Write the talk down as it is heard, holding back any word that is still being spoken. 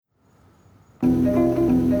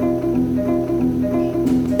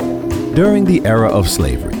During the era of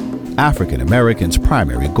slavery, African Americans'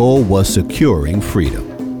 primary goal was securing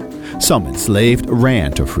freedom. Some enslaved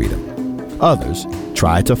ran to freedom. Others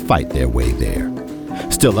tried to fight their way there.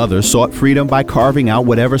 Still others sought freedom by carving out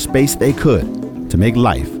whatever space they could to make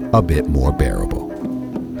life a bit more bearable.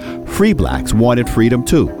 Free blacks wanted freedom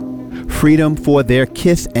too. Freedom for their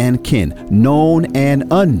kith and kin, known and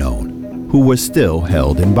unknown, who were still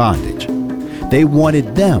held in bondage. They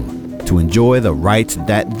wanted them to enjoy the rights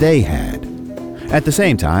that they had. At the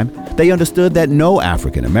same time, they understood that no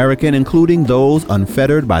African American, including those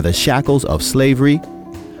unfettered by the shackles of slavery,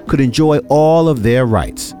 could enjoy all of their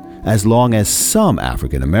rights as long as some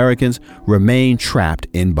African Americans remained trapped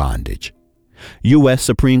in bondage. U.S.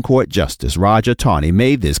 Supreme Court Justice Roger Taney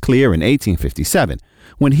made this clear in 1857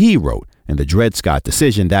 when he wrote in the Dred Scott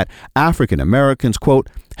decision that African Americans, quote,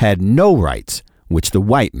 had no rights which the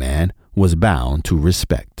white man was bound to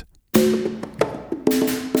respect.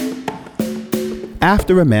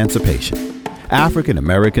 After emancipation, African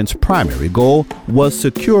Americans' primary goal was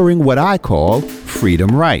securing what I call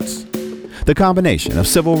freedom rights, the combination of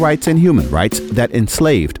civil rights and human rights that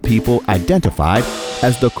enslaved people identified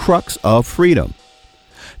as the crux of freedom.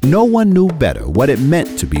 No one knew better what it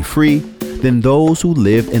meant to be free than those who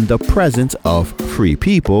lived in the presence of free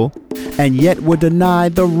people and yet were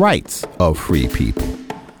denied the rights of free people.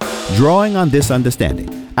 Drawing on this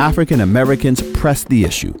understanding, African Americans pressed the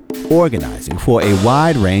issue, organizing for a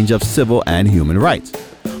wide range of civil and human rights,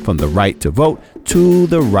 from the right to vote to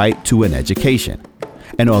the right to an education.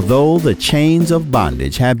 And although the chains of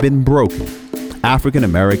bondage have been broken, African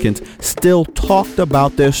Americans still talked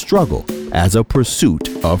about their struggle as a pursuit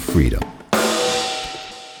of freedom.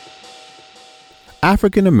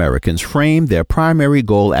 African Americans framed their primary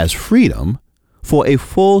goal as freedom for a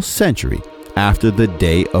full century after the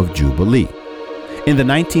Day of Jubilee. In the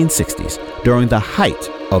 1960s, during the height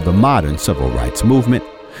of the modern civil rights movement,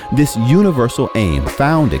 this universal aim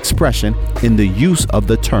found expression in the use of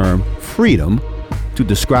the term freedom to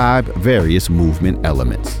describe various movement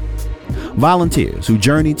elements. Volunteers who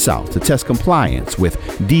journeyed south to test compliance with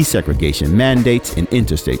desegregation mandates in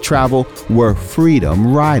interstate travel were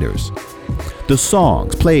freedom riders. The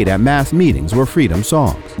songs played at mass meetings were freedom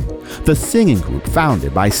songs. The singing group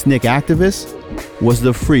founded by SNCC activists was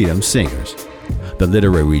the Freedom Singers. The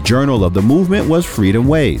literary journal of the movement was Freedom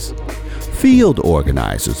Ways. Field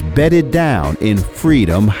organizers bedded down in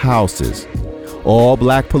freedom houses. All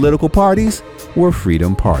black political parties were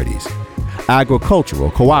freedom parties.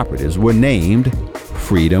 Agricultural cooperatives were named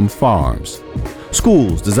Freedom Farms.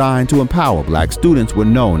 Schools designed to empower black students were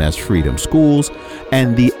known as Freedom Schools,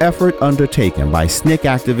 and the effort undertaken by SNCC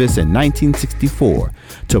activists in 1964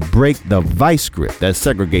 to break the vice grip that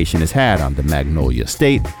segregation has had on the Magnolia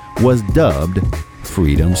State was dubbed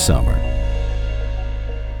Freedom Summer.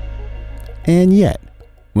 And yet,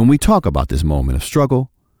 when we talk about this moment of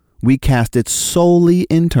struggle, we cast it solely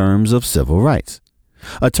in terms of civil rights,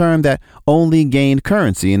 a term that only gained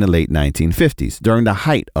currency in the late 1950s during the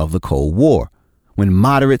height of the Cold War, when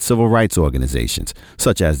moderate civil rights organizations,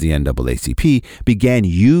 such as the NAACP, began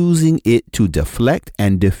using it to deflect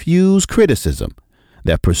and diffuse criticism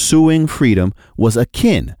that pursuing freedom was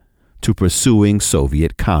akin to pursuing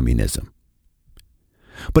Soviet communism.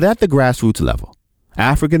 But at the grassroots level,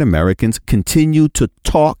 African Americans continued to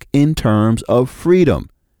talk in terms of freedom.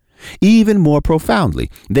 Even more profoundly,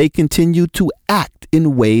 they continued to act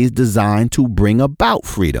in ways designed to bring about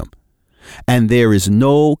freedom. And there is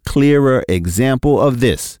no clearer example of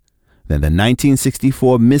this than the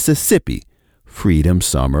 1964 Mississippi Freedom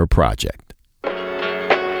Summer Project.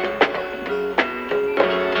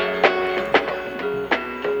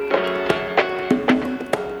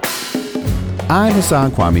 I'm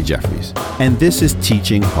Hassan Kwame Jeffries, and this is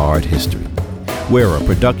Teaching Hard History. We're a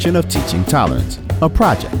production of Teaching Tolerance, a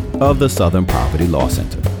project of the Southern Poverty Law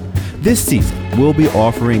Center. This season, we'll be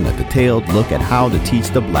offering a detailed look at how to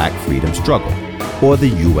teach the Black freedom struggle, or the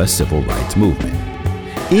U.S. Civil Rights Movement.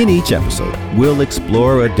 In each episode, we'll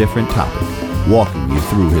explore a different topic, walking you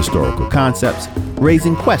through historical concepts,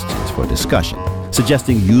 raising questions for discussion,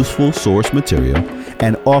 suggesting useful source material,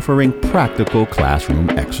 and offering practical classroom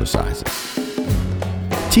exercises.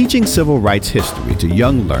 Teaching civil rights history to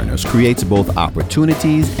young learners creates both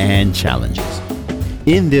opportunities and challenges.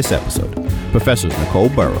 In this episode, Professors Nicole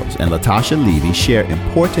Burrows and Latasha Levy share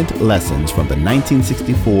important lessons from the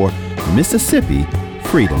 1964 Mississippi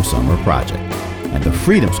Freedom Summer Project and the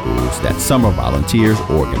freedom schools that summer volunteers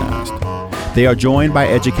organized. They are joined by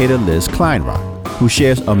educator Liz Kleinrock, who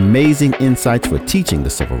shares amazing insights for teaching the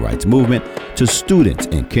civil rights movement to students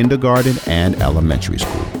in kindergarten and elementary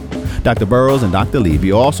school. Dr. Burrows and Dr.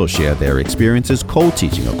 Levy also share their experiences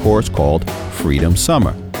co-teaching a course called Freedom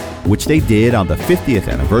Summer, which they did on the 50th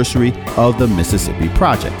anniversary of the Mississippi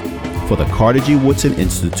Project for the Carter G. Woodson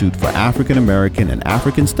Institute for African American and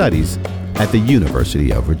African Studies at the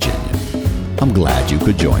University of Virginia. I'm glad you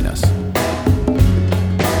could join us.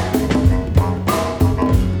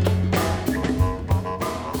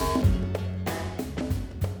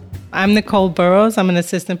 I'm Nicole Burrows. I'm an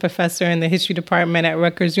assistant professor in the history department at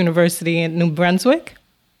Rutgers University in New Brunswick.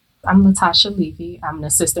 I'm Latasha Levy. I'm an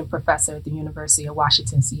assistant professor at the University of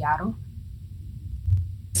Washington, Seattle.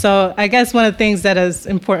 So I guess one of the things that is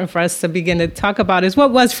important for us to begin to talk about is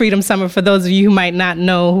what was Freedom Summer for those of you who might not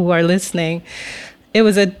know who are listening. It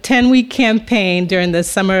was a 10-week campaign during the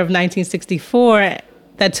summer of 1964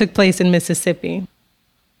 that took place in Mississippi.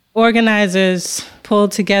 Organizers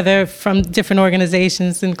pulled together from different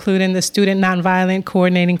organizations, including the Student Nonviolent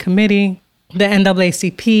Coordinating Committee, the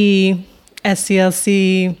NAACP,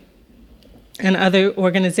 SCLC, and other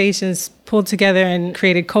organizations pulled together and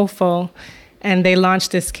created COFO, and they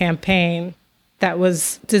launched this campaign that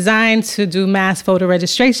was designed to do mass voter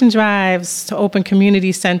registration drives, to open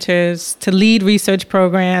community centers, to lead research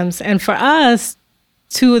programs. And for us,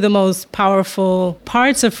 two of the most powerful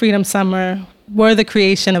parts of Freedom Summer were the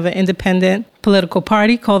creation of an independent political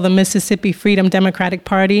party called the Mississippi Freedom Democratic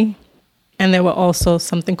Party. And there were also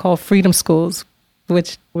something called Freedom Schools,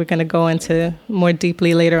 which we're going to go into more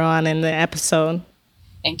deeply later on in the episode.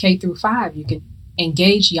 In K through 5, you can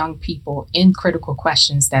engage young people in critical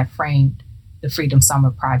questions that framed the Freedom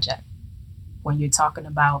Summer Project. When you're talking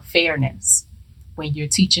about fairness, when you're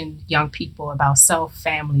teaching young people about self,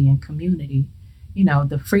 family, and community, you know,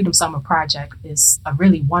 the Freedom Summer Project is a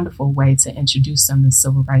really wonderful way to introduce them to the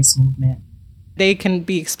civil rights movement. They can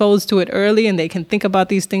be exposed to it early and they can think about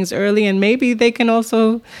these things early, and maybe they can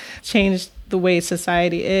also change the way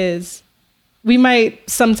society is. We might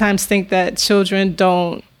sometimes think that children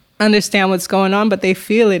don't understand what's going on, but they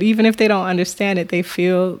feel it. Even if they don't understand it, they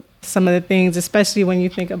feel some of the things, especially when you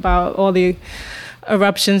think about all the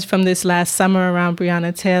eruptions from this last summer around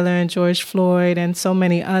Breonna Taylor and George Floyd and so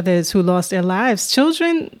many others who lost their lives.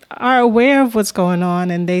 Children are aware of what's going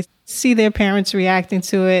on and they see their parents reacting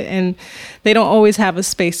to it, and they don't always have a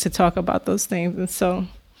space to talk about those things. And so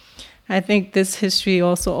I think this history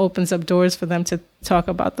also opens up doors for them to talk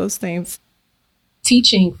about those things.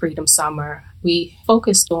 Teaching Freedom Summer, we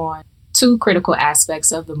focused on two critical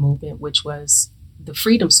aspects of the movement, which was the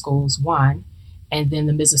Freedom Schools, one, and then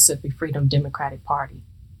the Mississippi Freedom Democratic Party.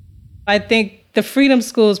 I think the Freedom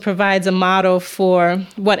Schools provides a model for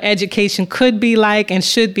what education could be like and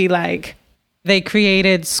should be like. They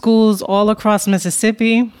created schools all across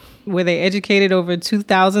Mississippi where they educated over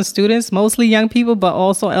 2,000 students, mostly young people, but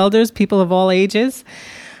also elders, people of all ages.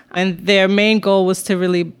 And their main goal was to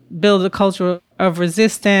really build a culture of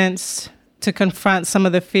resistance, to confront some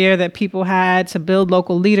of the fear that people had, to build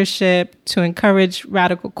local leadership, to encourage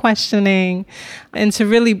radical questioning, and to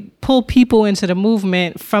really pull people into the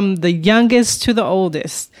movement from the youngest to the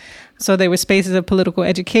oldest. So they were spaces of political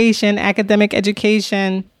education, academic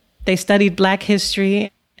education. They studied Black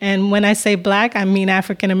history. And when I say Black, I mean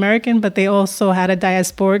African American, but they also had a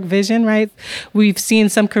diasporic vision, right? We've seen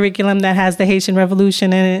some curriculum that has the Haitian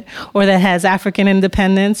Revolution in it, or that has African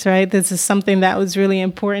independence, right? This is something that was really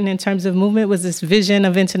important in terms of movement, was this vision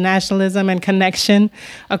of internationalism and connection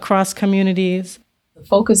across communities. The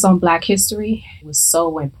focus on Black history was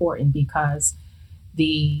so important because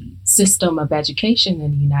the system of education in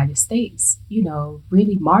the United States, you know,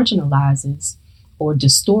 really marginalizes or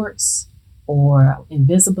distorts or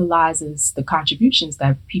invisibilizes the contributions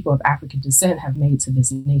that people of African descent have made to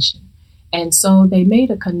this nation. And so they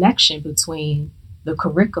made a connection between the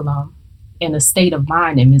curriculum and a state of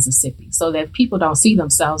mind in Mississippi, so that if people don't see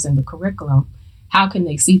themselves in the curriculum, how can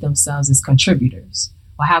they see themselves as contributors?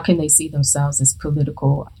 Or how can they see themselves as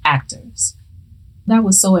political actors? That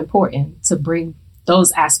was so important to bring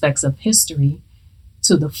those aspects of history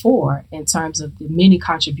to the fore in terms of the many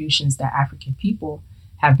contributions that African people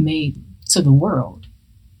have made to the world.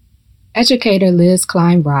 Educator Liz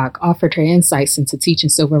Kleinrock offered her insights into teaching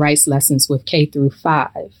civil rights lessons with K through 5,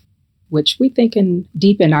 which we think can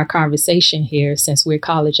deepen our conversation here since we're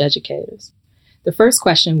college educators. The first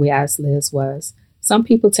question we asked Liz was, some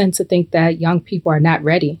people tend to think that young people are not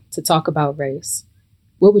ready to talk about race.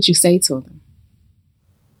 What would you say to them?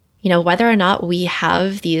 You know, whether or not we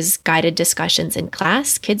have these guided discussions in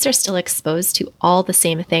class, kids are still exposed to all the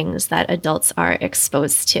same things that adults are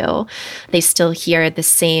exposed to. They still hear the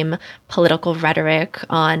same political rhetoric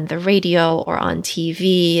on the radio or on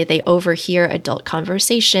TV. They overhear adult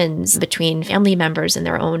conversations between family members in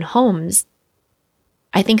their own homes.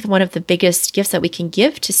 I think one of the biggest gifts that we can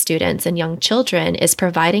give to students and young children is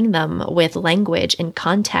providing them with language and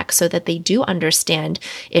context so that they do understand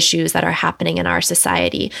issues that are happening in our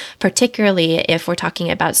society, particularly if we're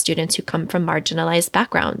talking about students who come from marginalized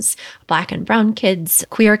backgrounds, Black and brown kids,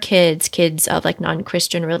 queer kids, kids of like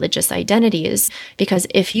non-Christian religious identities. Because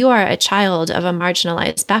if you are a child of a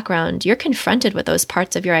marginalized background, you're confronted with those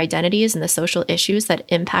parts of your identities and the social issues that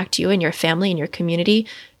impact you and your family and your community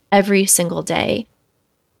every single day.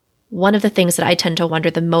 One of the things that I tend to wonder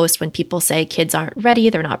the most when people say kids aren't ready,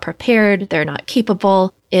 they're not prepared, they're not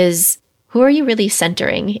capable, is who are you really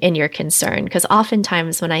centering in your concern? Because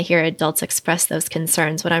oftentimes when I hear adults express those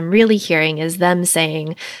concerns, what I'm really hearing is them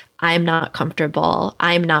saying, I'm not comfortable,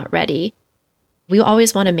 I'm not ready. We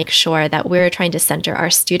always want to make sure that we're trying to center our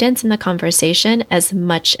students in the conversation as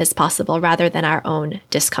much as possible rather than our own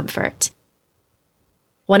discomfort.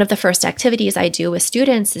 One of the first activities I do with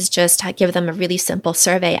students is just give them a really simple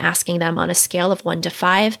survey asking them on a scale of 1 to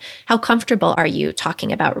 5, how comfortable are you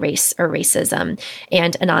talking about race or racism?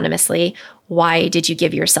 And anonymously, why did you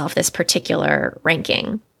give yourself this particular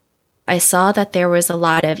ranking? I saw that there was a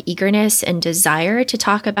lot of eagerness and desire to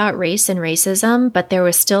talk about race and racism, but there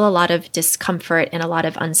was still a lot of discomfort and a lot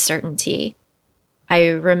of uncertainty. I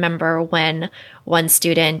remember when one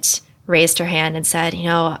student raised her hand and said,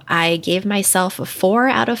 I gave myself a 4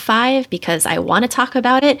 out of 5 because I want to talk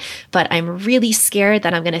about it, but I'm really scared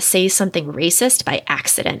that I'm going to say something racist by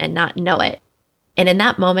accident and not know it. And in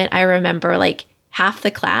that moment, I remember half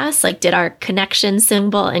the class did our connection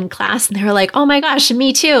symbol in class, and they were like, oh my gosh,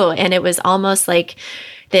 me too. And it was almost like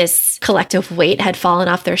this collective weight had fallen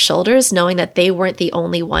off their shoulders, knowing that they weren't the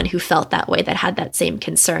only one who felt that way, that had that same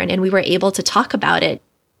concern. And we were able to talk about it.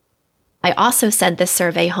 I also sent this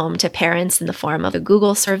survey home to parents in the form of a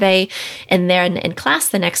Google survey. And then in class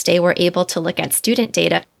the next day, we're able to look at student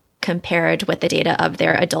data compared with the data of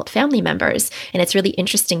their adult family members. And it's really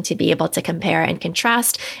interesting to be able to compare and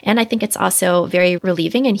contrast. And I think it's also very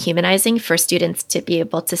relieving and humanizing for students to be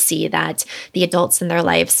able to see that the adults in their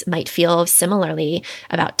lives might feel similarly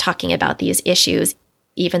about talking about these issues,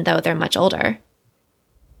 even though they're much older.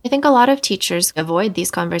 I think a lot of teachers avoid these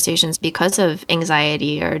conversations because of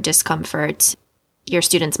anxiety or discomfort. Your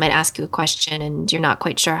students might ask you a question and you're not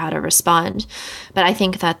quite sure how to respond. But I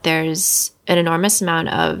think that there's an enormous amount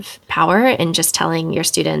of power in just telling your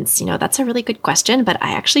students, that's a really good question, but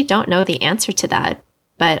I actually don't know the answer to that.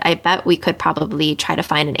 But I bet we could probably try to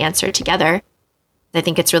find an answer together. I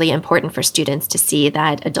think it's really important for students to see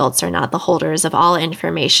that adults are not the holders of all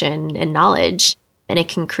information and knowledge. And it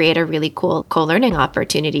can create a really cool co-learning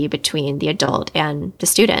opportunity between the adult and the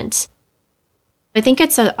student. I think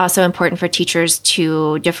it's also important for teachers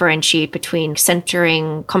to differentiate between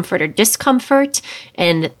centering comfort or discomfort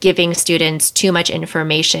and giving students too much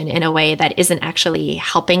information in a way that isn't actually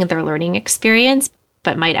helping their learning experience,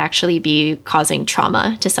 but might actually be causing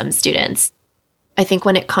trauma to some students. I think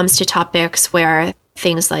when it comes to topics where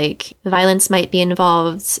things like violence might be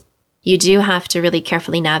involved, you do have to really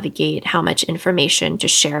carefully navigate how much information to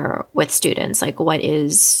share with students, like what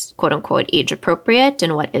is quote unquote age appropriate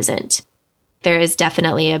and what isn't. There is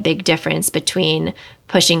definitely a big difference between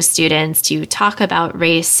pushing students to talk about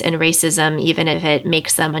race and racism, even if it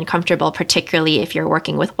makes them uncomfortable, particularly if you're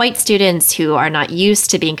working with white students who are not used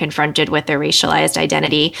to being confronted with their racialized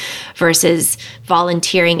identity, versus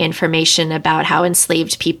volunteering information about how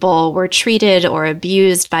enslaved people were treated or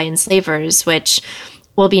abused by enslavers, which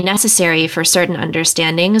will be necessary for certain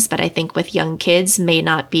understandings, but I think with young kids may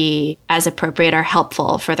not be as appropriate or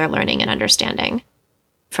helpful for their learning and understanding.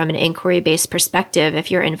 From an inquiry-based perspective, if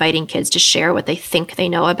you're inviting kids to share what they think they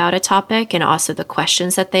know about a topic and also the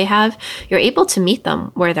questions that they have, you're able to meet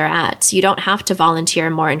them where they're at. So you don't have to volunteer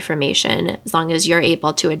more information as long as you're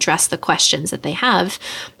able to address the questions that they have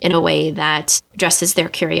in a way that addresses their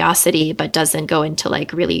curiosity, but doesn't go into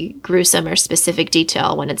really gruesome or specific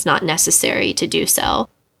detail when it's not necessary to do so.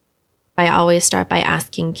 I always start by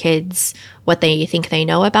asking kids what they think they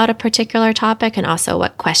know about a particular topic and also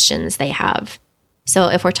what questions they have. So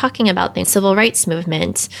if we're talking about the civil rights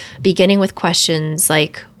movement, beginning with questions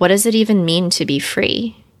like, what does it even mean to be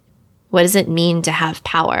free? What does it mean to have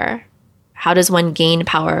power? How does one gain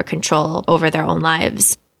power or control over their own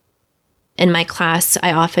lives? In my class,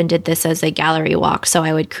 I often did this as a gallery walk. So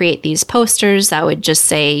I would create these posters that would just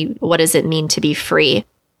say, what does it mean to be free?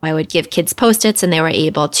 I would give kids Post-its and they were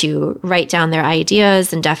able to write down their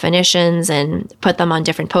ideas and definitions and put them on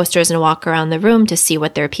different posters and walk around the room to see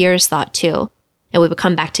what their peers thought too. And we would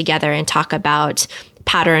come back together and talk about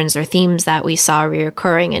patterns or themes that we saw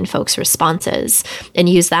reoccurring in folks' responses and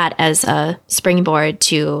use that as a springboard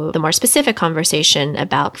to the more specific conversation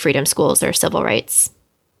about freedom schools or civil rights.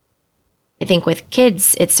 I think with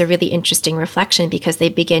kids, it's a really interesting reflection because they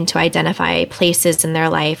begin to identify places in their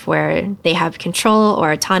life where they have control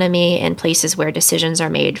or autonomy and places where decisions are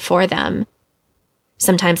made for them.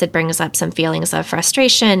 Sometimes it brings up some feelings of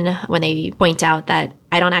frustration when they point out that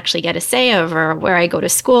I don't actually get a say over where I go to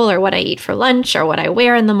school or what I eat for lunch or what I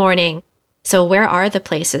wear in the morning. So where are the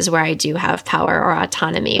places where I do have power or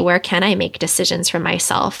autonomy? Where can I make decisions for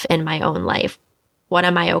myself in my own life? What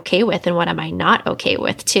am I okay with and what am I not okay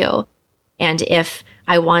with too? And if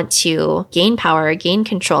I want to gain power or gain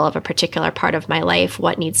control of a particular part of my life,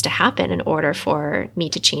 what needs to happen in order for me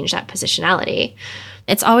to change that positionality?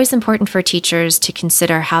 It's always important for teachers to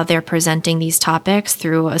consider how they're presenting these topics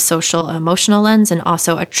through a social emotional lens and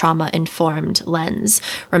also a trauma-informed lens,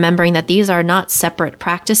 remembering that these are not separate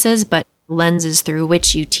practices, but lenses through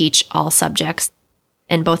which you teach all subjects.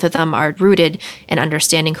 And both of them are rooted in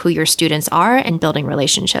understanding who your students are and building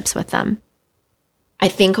relationships with them. I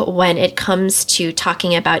think when it comes to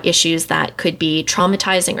talking about issues that could be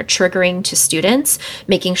traumatizing or triggering to students,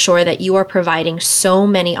 making sure that you are providing so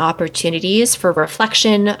many opportunities for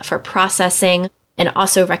reflection, for processing, and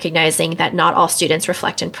also recognizing that not all students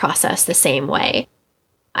reflect and process the same way.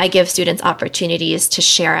 I give students opportunities to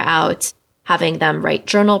share out, having them write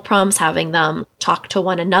journal prompts, having them talk to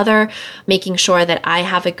one another, making sure that I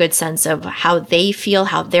have a good sense of how they feel,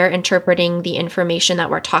 how they're interpreting the information that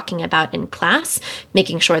we're talking about in class,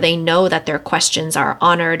 making sure they know that their questions are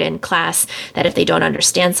honored in class, that if they don't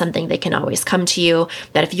understand something, they can always come to you,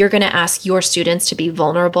 that if you're going to ask your students to be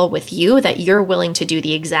vulnerable with you, that you're willing to do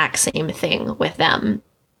the exact same thing with them.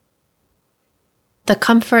 The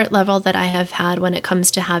comfort level that I have had when it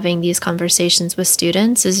comes to having these conversations with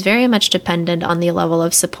students is very much dependent on the level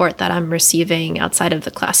of support that I'm receiving outside of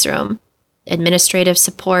the classroom. Administrative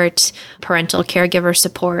support, parental caregiver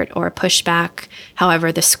support, or pushback,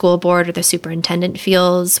 however the school board or the superintendent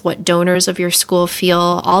feels, what donors of your school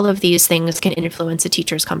feel, all of these things can influence a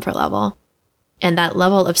teacher's comfort level. And that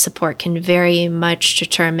level of support can very much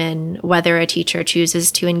determine whether a teacher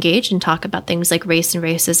chooses to engage and talk about things like race and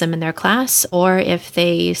racism in their class, or if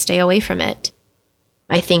they stay away from it.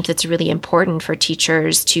 I think it's really important for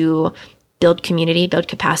teachers to build community, build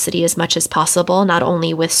capacity as much as possible, not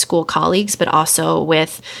only with school colleagues, but also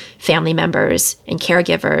with family members and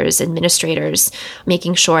caregivers, administrators,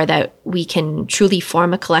 making sure that we can truly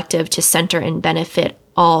form a collective to center and benefit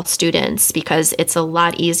all students, because it's a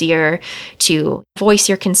lot easier to voice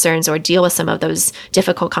your concerns or deal with some of those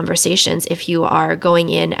difficult conversations if you are going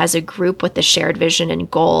in as a group with the shared vision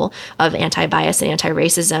and goal of anti-bias and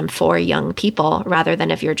anti-racism for young people, rather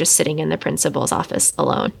than if you're just sitting in the principal's office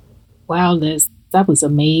alone. Wow, Liz, that was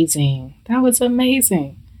amazing. That was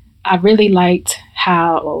amazing. I really liked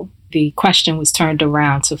how the question was turned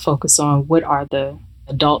around to focus on what are the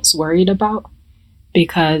adults worried about,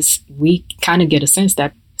 because we kind of get a sense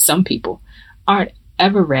that some people aren't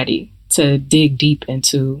ever ready to dig deep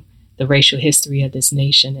into the racial history of this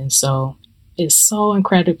nation. And so it's so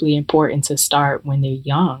incredibly important to start when they're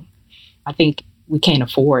young. I think we can't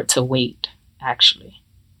afford to wait, actually.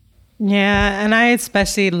 Yeah, and I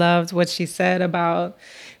especially loved what she said about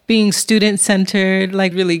being student-centered,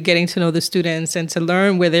 like really getting to know the students and to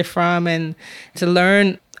learn where they're from and to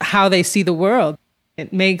learn how they see the world.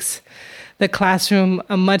 It makes the classroom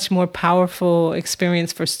a much more powerful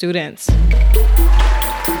experience for students.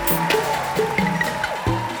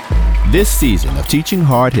 This season of Teaching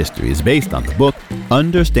Hard History is based on the book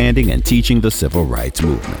Understanding and Teaching the Civil Rights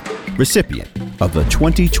Movement, recipient of the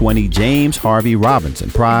 2020 James Harvey Robinson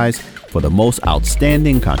Prize for the most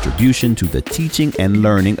outstanding contribution to the teaching and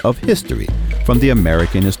learning of history from the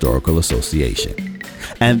American Historical Association.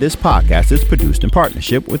 And this podcast is produced in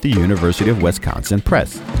partnership with the University of Wisconsin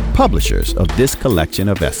Press, publishers of this collection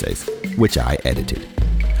of essays, which I edited.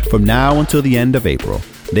 From now until the end of April,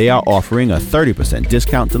 they are offering a 30%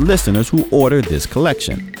 discount to listeners who order this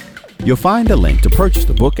collection. You'll find a link to purchase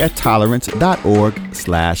the book at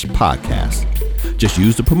tolerance.org/podcast. Just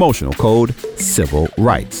use the promotional code Civil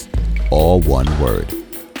Rights, all one word.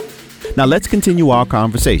 Now let's continue our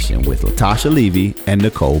conversation with Latasha Levy and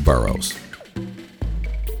Nicole Burrows.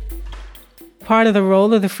 Part of the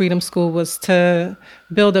role of the Freedom School was to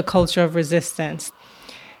build a culture of resistance,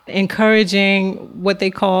 encouraging what they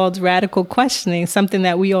called radical questioning, something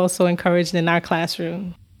that we also encouraged in our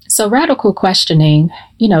classroom. So radical questioning,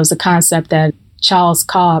 is a concept that Charles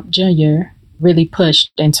Cobb Jr. really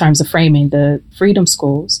pushed in terms of framing the Freedom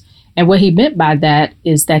Schools. And what he meant by that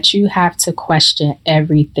is that you have to question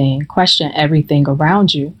everything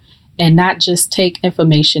around you, and not just take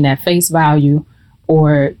information at face value,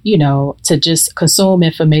 or, to just consume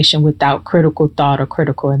information without critical thought or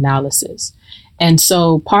critical analysis. And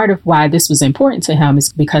so part of why this was important to him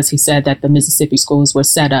is because he said that the Mississippi schools were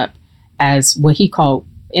set up as what he called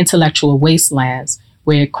intellectual wastelands,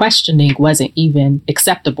 where questioning wasn't even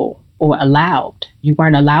acceptable or allowed. You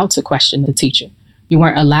weren't allowed to question the teacher. You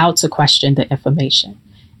weren't allowed to question the information.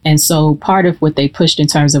 And so part of what they pushed in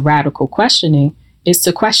terms of radical questioning is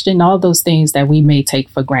to question all those things that we may take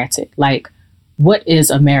for granted, like what is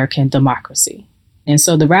American democracy? And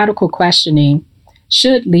so the radical questioning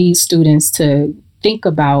should lead students to think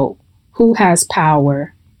about who has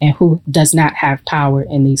power and who does not have power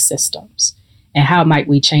in these systems, and how might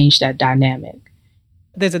we change that dynamic.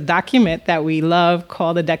 There's a document that we love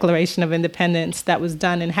called the Declaration of Independence that was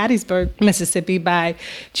done in Hattiesburg, Mississippi by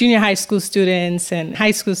junior high school students and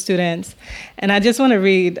high school students. And I just want to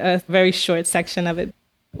read a very short section of it.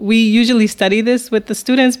 We usually study this with the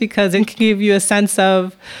students because it can give you a sense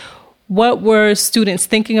of what were students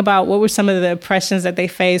thinking about, what were some of the oppressions that they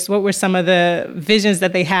faced, what were some of the visions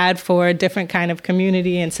that they had for a different kind of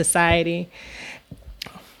community and society.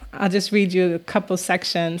 I'll just read you a couple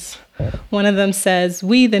sections. One of them says,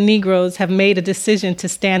 "We, the Negroes, have made a decision to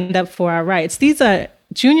stand up for our rights." These are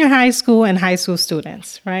junior high school and high school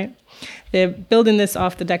students, right? They're building this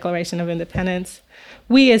off the Declaration of Independence.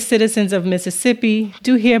 "We, as citizens of Mississippi,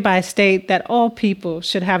 do hereby state that all people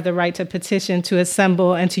should have the right to petition, to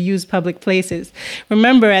assemble, and to use public places."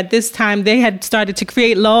 Remember, at this time, they had started to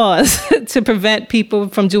create laws to prevent people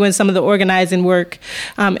from doing some of the organizing work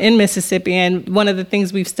in Mississippi. And one of the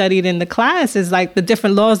things we've studied in the class is like the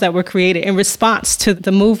different laws that were created in response to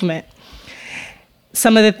the movement.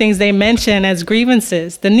 Some of the things they mention as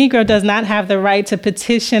grievances: the Negro does not have the right to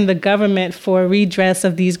petition the government for redress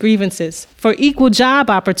of these grievances, for equal job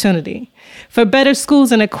opportunity, for better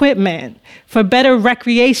schools and equipment, for better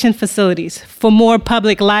recreation facilities, for more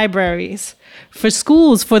public libraries, for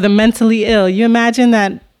schools for the mentally ill. You imagine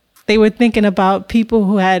that they were thinking about people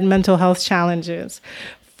who had mental health challenges,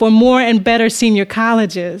 for more and better senior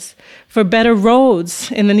colleges, for better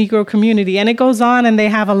roads in the Negro community. And it goes on, and they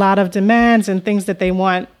have a lot of demands and things that they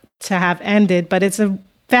want to have ended. But it's a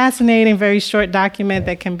fascinating, very short document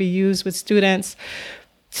that can be used with students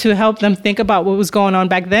to help them think about what was going on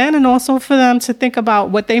back then, and also for them to think about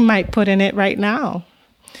what they might put in it right now,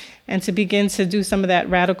 and to begin to do some of that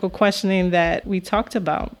radical questioning that we talked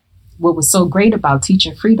about. What was so great about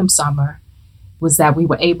teaching Freedom Summer was that we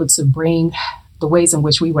were able to bring the ways in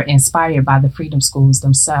which we were inspired by the Freedom Schools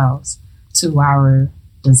themselves to our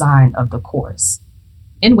design of the course,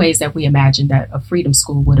 in ways that we imagined that a Freedom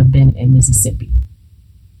School would have been in Mississippi.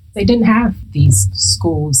 They didn't have these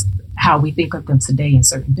schools how we think of them today in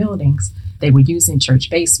certain buildings. They were using church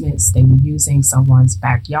basements. They were using someone's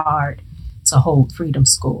backyard to hold Freedom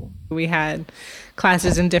School. We had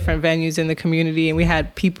classes in different venues in the community, and we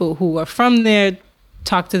had people who were from there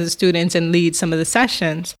talk to the students and lead some of the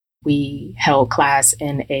sessions. We held class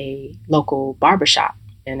in a local barbershop,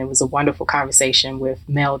 and it was a wonderful conversation with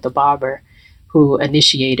Mel the barber, who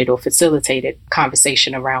initiated or facilitated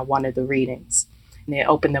conversation around one of the readings. And it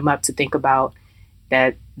opened them up to think about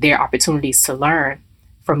that there are opportunities to learn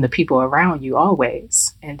from the people around you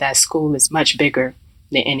always, and that school is much bigger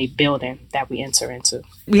than any building that we enter into.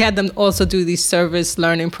 We had them also do these service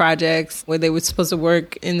learning projects where they were supposed to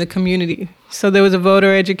work in the community. So there was a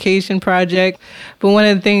voter education project, but one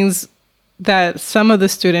of the things that some of the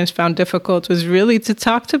students found difficult was really to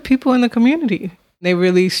talk to people in the community. They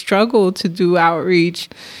really struggled to do outreach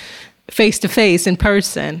face-to-face, in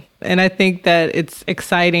person. And I think that it's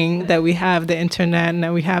exciting that we have the internet and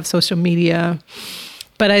that we have social media.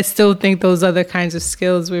 But I still think those other kinds of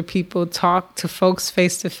skills where people talk to folks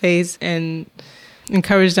face-to-face and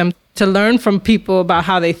encourage them to learn from people about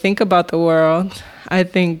how they think about the world, I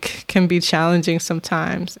think can be challenging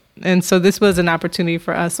sometimes. And so this was an opportunity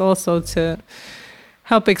for us also to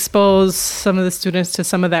help expose some of the students to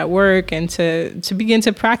some of that work and to begin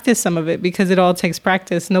to practice some of it, because it all takes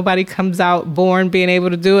practice. Nobody comes out born being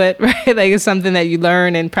able to do it, right? Like, it's something that you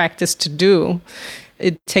learn and practice to do.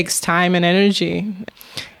 It takes time and energy.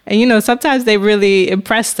 And, you know, sometimes they really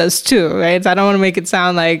impressed us too, right? So I don't want to make it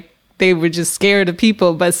sound like they were just scared of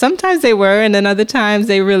people, but sometimes they were. And then other times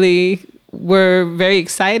they really were very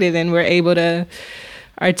excited and were able to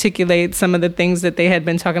articulate some of the things that they had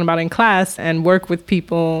been talking about in class and work with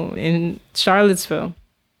people in Charlottesville.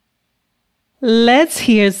 Let's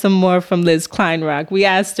hear some more from Liz Kleinrock. We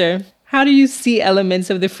asked her, how do you see elements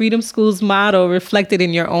of the Freedom Schools model reflected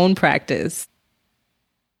in your own practice?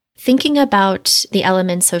 Thinking about the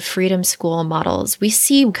elements of Freedom School models, we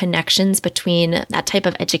see connections between that type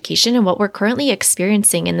of education and what we're currently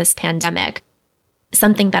experiencing in this pandemic.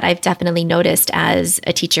 Something that I've definitely noticed as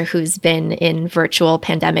a teacher who's been in virtual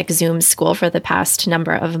pandemic Zoom school for the past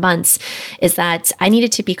number of months is that I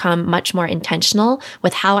needed to become much more intentional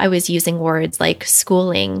with how I was using words like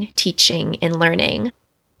schooling, teaching, and learning.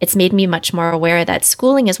 It's made me much more aware that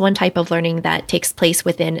schooling is one type of learning that takes place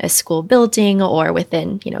within a school building or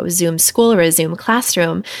within, Zoom school or a Zoom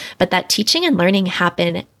classroom, but that teaching and learning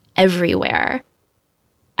happen everywhere.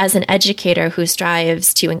 As an educator who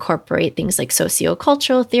strives to incorporate things like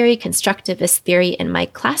sociocultural theory, constructivist theory in my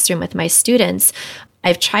classroom with my students,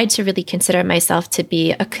 I've tried to really consider myself to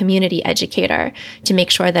be a community educator, to make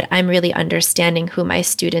sure that I'm really understanding who my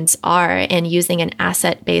students are and using an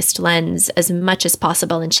asset-based lens as much as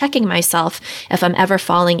possible and checking myself if I'm ever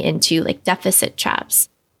falling into deficit traps.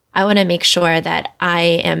 I want to make sure that I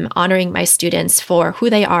am honoring my students for who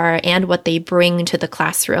they are and what they bring to the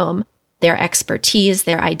classroom, their expertise,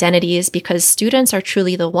 their identities, because students are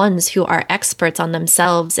truly the ones who are experts on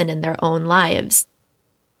themselves and in their own lives.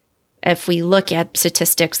 If we look at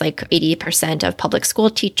statistics, 80% of public school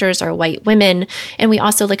teachers are white women, and we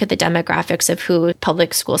also look at the demographics of who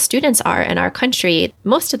public school students are in our country,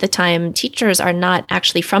 most of the time, teachers are not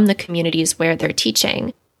actually from the communities where they're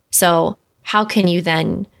teaching. So how can you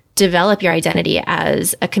then develop your identity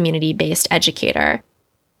as a community-based educator?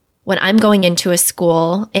 When I'm going into a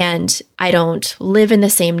school and I don't live in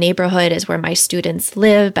the same neighborhood as where my students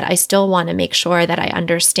live, but I still want to make sure that I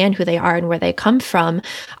understand who they are and where they come from,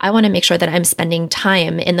 I want to make sure that I'm spending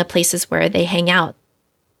time in the places where they hang out.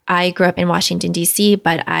 I grew up in Washington, D.C.,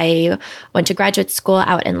 but I went to graduate school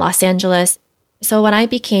out in Los Angeles. So when I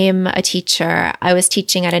became a teacher, I was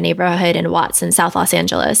teaching at a neighborhood in Watson, South Los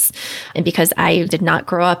Angeles. And because I did not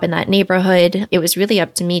grow up in that neighborhood, it was really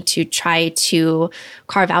up to me to try to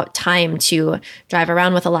carve out time to drive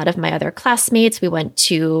around with a lot of my other classmates. We went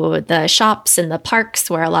to the shops and the parks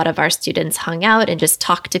where a lot of our students hung out and just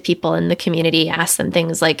talked to people in the community, asked them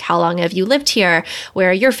things like, how long have you lived here? Where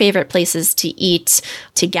are your favorite places to eat,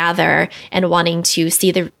 to gather, and wanting to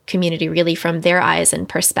see the community really from their eyes and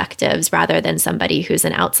perspectives rather than somebody who's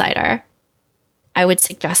an outsider. I would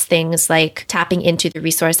suggest things like tapping into the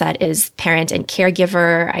resource that is parent and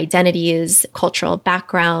caregiver identities, cultural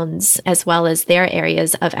backgrounds, as well as their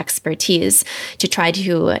areas of expertise to try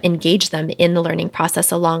to engage them in the learning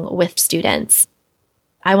process along with students.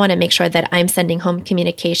 I want to make sure that I'm sending home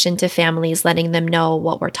communication to families, letting them know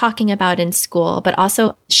what we're talking about in school, but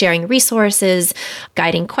also sharing resources,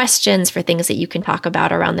 guiding questions for things that you can talk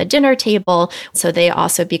about around the dinner table, so they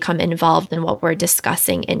also become involved in what we're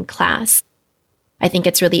discussing in class. I think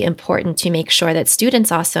it's really important to make sure that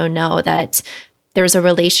students also know that there's a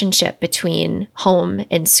relationship between home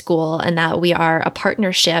and school and that we are a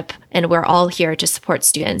partnership and we're all here to support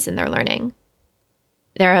students in their learning.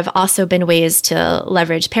 There have also been ways to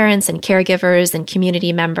leverage parents and caregivers and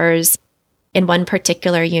community members. In one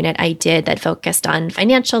particular unit I did that focused on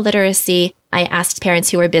financial literacy, I asked parents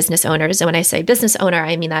who were business owners. And when I say business owner,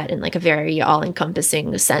 I mean that in a very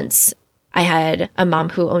all-encompassing sense. I had a mom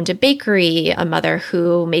who owned a bakery, a mother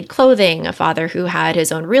who made clothing, a father who had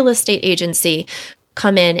his own real estate agency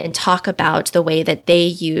come in and talk about the way that they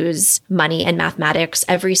use money and mathematics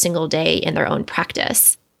every single day in their own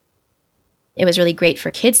practice. It was really great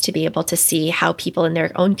for kids to be able to see how people in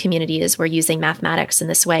their own communities were using mathematics in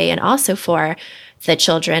this way, and also for the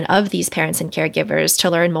children of these parents and caregivers to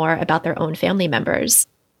learn more about their own family members.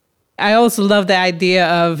 I also love the idea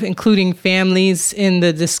of including families in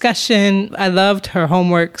the discussion. I loved her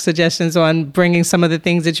homework suggestions on bringing some of the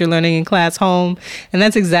things that you're learning in class home. And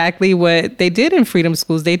that's exactly what they did in Freedom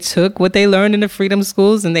Schools. They took what they learned in the Freedom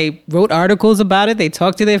Schools and they wrote articles about it. They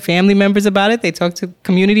talked to their family members about it. They talked to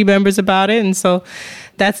community members about it. And so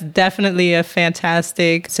that's definitely a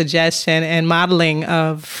fantastic suggestion and modeling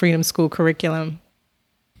of Freedom School curriculum.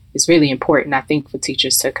 It's really important, I think, for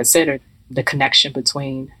teachers to consider the connection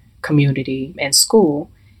between community and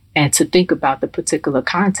school, and to think about the particular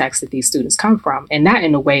context that these students come from, and not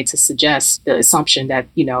in a way to suggest the assumption that,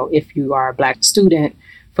 if you are a Black student,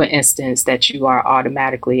 for instance, that you are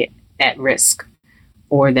automatically at risk,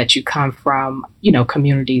 or that you come from,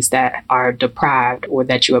 communities that are deprived, or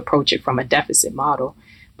that you approach it from a deficit model.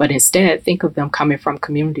 But instead, think of them coming from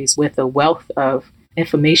communities with a wealth of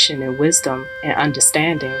information and wisdom and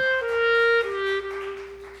understanding.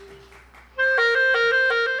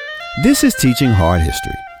 This is Teaching Hard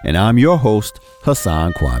History, and I'm your host,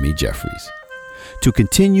 Hassan Kwame Jeffries. To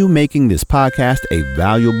continue making this podcast a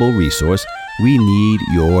valuable resource, we need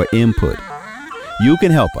your input. You can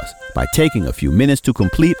help us by taking a few minutes to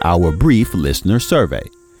complete our brief listener survey.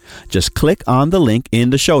 Just click on the link in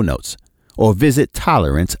the show notes or visit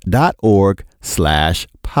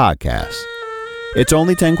tolerance.org/podcast. It's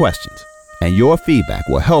only 10 questions, and your feedback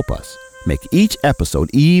will help us make each episode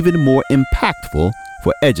even more impactful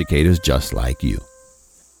for educators just like you.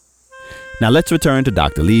 Now let's return to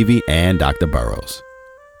Dr. Levy and Dr. Burrows.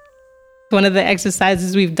 One of the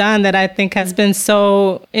exercises we've done that I think has been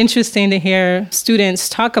so interesting to hear students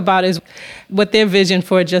talk about is what their vision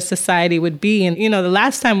for a just society would be. And, the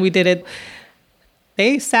last time we did it,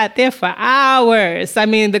 they sat there for hours. I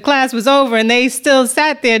mean, the class was over and they still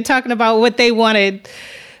sat there talking about what they wanted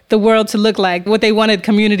the world to look like, what they wanted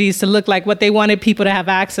communities to look like, what they wanted people to have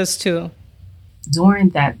access to. During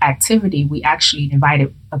that activity, we actually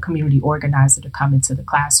invited a community organizer to come into the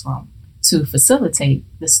classroom to facilitate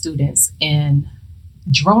the students in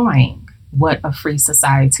drawing what a free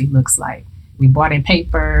society looks like. We brought in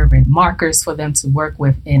paper and markers for them to work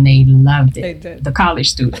with, and they loved it. They did. The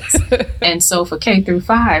college students. And so for K through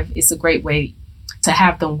 5, it's a great way to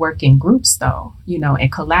have them work in groups, though,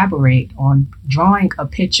 and collaborate on drawing a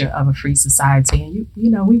picture of a free society.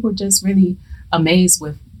 And, we were just really amazed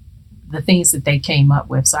with the things that they came up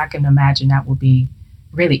with. So I can imagine that would be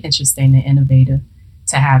really interesting and innovative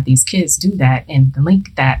to have these kids do that and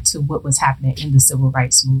link that to what was happening in the civil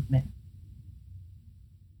rights movement.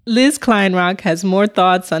 Liz Kleinrock has more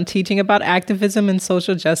thoughts on teaching about activism and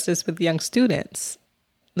social justice with young students.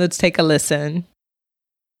 Let's take a listen.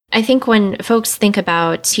 I think when folks think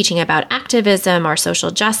about teaching about activism or social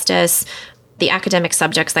justice, the academic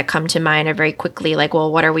subjects that come to mind are very quickly like,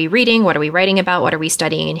 well, what are we reading? What are we writing about? What are we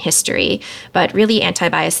studying in history? But really,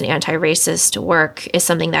 anti-bias and anti-racist work is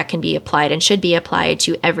something that can be applied and should be applied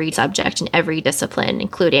to every subject and every discipline,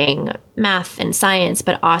 including math and science,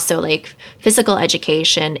 but also like physical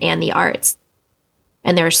education and the arts.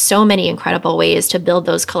 And there are so many incredible ways to build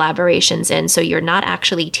those collaborations in. So you're not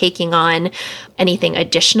actually taking on anything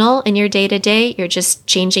additional in your day-to-day. You're just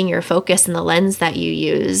changing your focus and the lens that you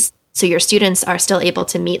use. So your students are still able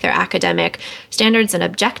to meet their academic standards and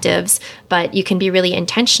objectives, but you can be really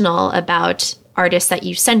intentional about artists that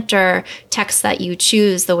you center, texts that you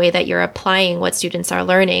choose, the way that you're applying what students are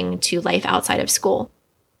learning to life outside of school.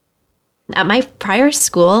 At my prior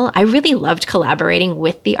school, I really loved collaborating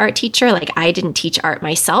with the art teacher. Like, I didn't teach art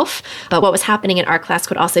myself, but what was happening in art class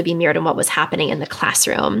could also be mirrored in what was happening in the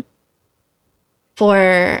classroom.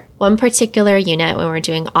 For one particular unit, when we're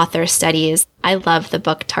doing author studies, I love the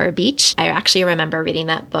book Tar Beach. I actually remember reading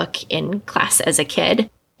that book in class as a kid.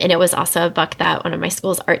 And it was also a book that one of my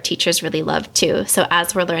school's art teachers really loved too. So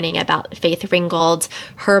as we're learning about Faith Ringgold,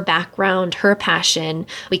 her background, her passion,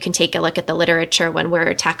 we can take a look at the literature when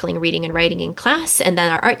we're tackling reading and writing in class. And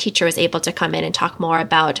then our art teacher was able to come in and talk more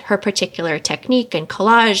about her particular technique and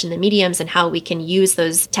collage and the mediums and how we can use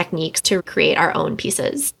those techniques to create our own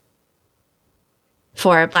pieces.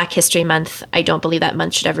 For Black History Month, I don't believe that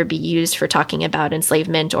month should ever be used for talking about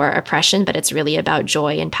enslavement or oppression, but it's really about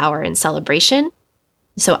joy and power and celebration.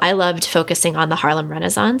 So I loved focusing on the Harlem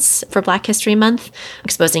Renaissance for Black History Month,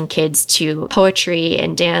 exposing kids to poetry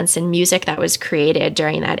and dance and music that was created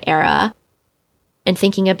during that era, and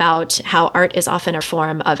thinking about how art is often a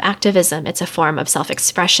form of activism, it's a form of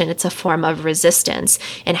self-expression, it's a form of resistance,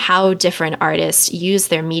 and how different artists use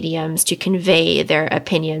their mediums to convey their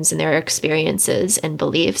opinions and their experiences and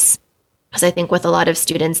beliefs. Because I think with a lot of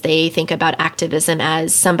students, they think about activism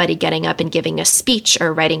as somebody getting up and giving a speech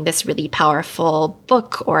or writing this really powerful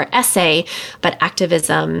book or essay, but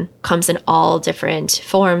activism comes in all different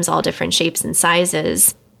forms, all different shapes and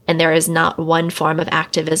sizes. And there is not one form of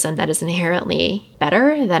activism that is inherently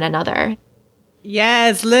better than another.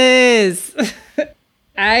 Yes, Liz.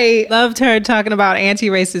 I loved her talking about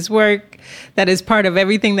anti-racist work that is part of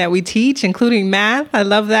everything that we teach, including math. I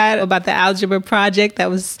love that about the Algebra Project that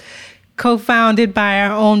was co-founded by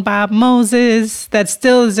our own Bob Moses, that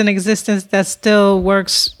still is in existence, that still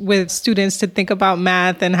works with students to think about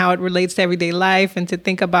math and how it relates to everyday life and to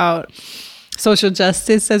think about social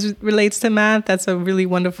justice as it relates to math. That's a really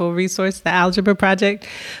wonderful resource, the Algebra Project.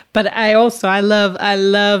 But I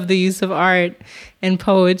love the use of art and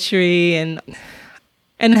poetry and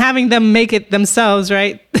having them make it themselves,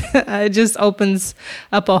 right? It just opens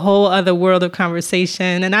up a whole other world of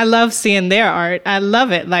conversation. And I love seeing their art. I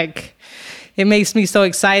love it. Like, it makes me so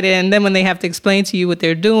excited. And then when they have to explain to you what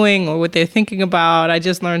they're doing or what they're thinking about, I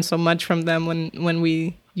just learn so much from them when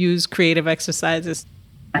we use creative exercises.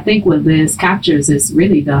 I think what Liz captures is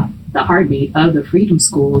really the heartbeat of the Freedom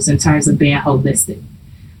Schools in terms of being holistic.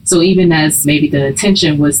 So even as maybe the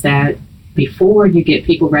intention was that before you get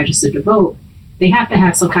people registered to vote, they have to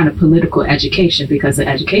have some kind of political education because the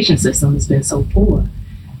education system has been so poor.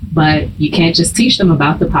 But you can't just teach them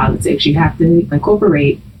about the politics. You have to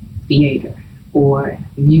incorporate theater, or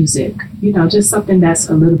music, just something that's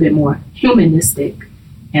a little bit more humanistic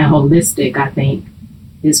and holistic, I think,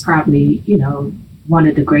 is probably, one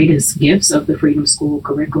of the greatest gifts of the Freedom School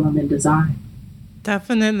curriculum and design.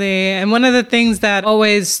 Definitely. And one of the things that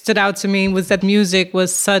always stood out to me was that music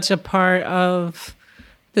was such a part of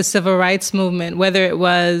the civil rights movement, whether it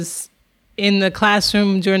was in the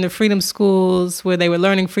classroom during the freedom schools where they were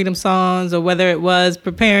learning freedom songs, or whether it was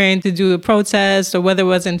preparing to do a protest, or whether it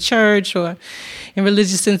was in church or in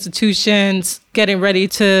religious institutions, getting ready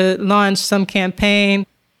to launch some campaign.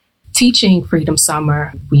 Teaching Freedom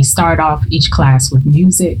Summer, we start off each class with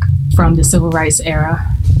music from the civil rights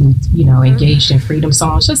era, engaged in freedom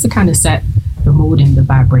songs just to kind of set the mood and the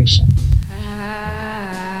vibration.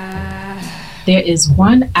 There is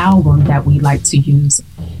one album that we like to use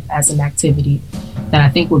as an activity that I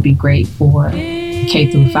think would be great for K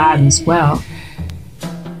through 5 as well,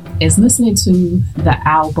 is listening to the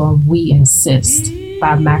album We Insist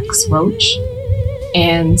by Max Roach.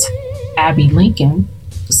 And Abby Lincoln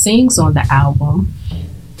sings on the album.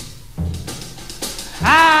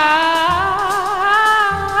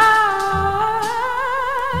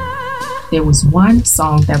 There was one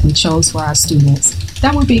song that we chose for our students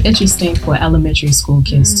that would be interesting for elementary school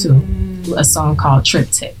kids too, a song called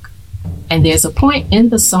Triptych. And there's a point in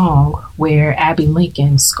the song where Abby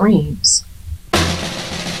Lincoln screams.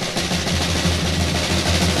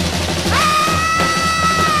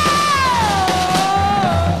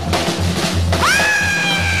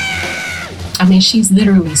 I mean, she's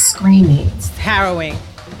literally screaming. It's harrowing.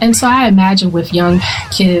 And so I imagine with young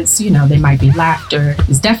kids, there might be laughter.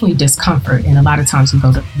 It's definitely discomfort. And a lot of times we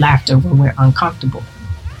go to laughter when we're uncomfortable.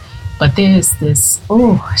 But there's this,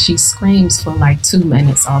 she screams for like 2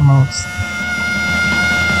 minutes almost.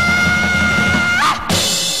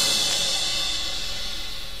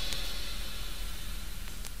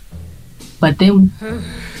 But then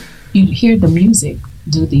you hear the music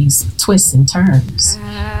do these twists and turns.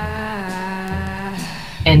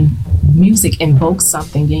 And music invokes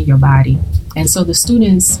something in your body. And so the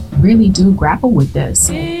students really do grapple with this.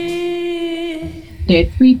 There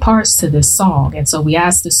are 3 parts to this song. And so we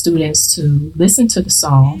ask the students to listen to the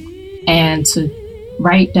song and to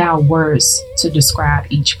write down words to describe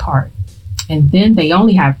each part. And then they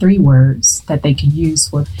only have 3 words that they can use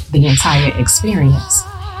for the entire experience.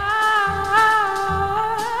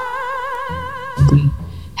 We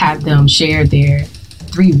have them share their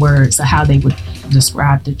 3 words of how they would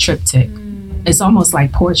describe the triptych. It's almost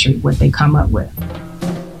like poetry, what they come up with.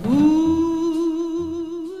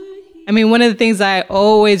 I mean, one of the things I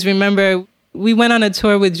always remember, we went on a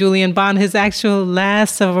tour with Julian Bond, his actual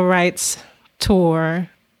last civil rights tour.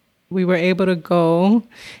 We were able to go,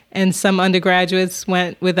 and some undergraduates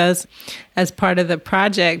went with us as part of the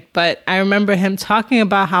project. But I remember him talking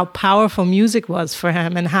about how powerful music was for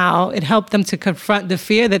him and how it helped them to confront the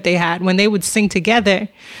fear that they had when they would sing together,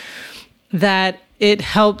 that it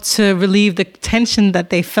helped to relieve the tension that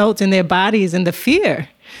they felt in their bodies and the fear.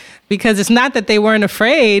 Because it's not that they weren't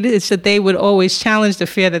afraid, it's that they would always challenge the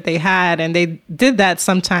fear that they had. And they did that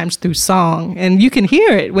sometimes through song. And you can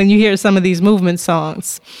hear it when you hear some of these movement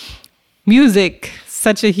songs. Music,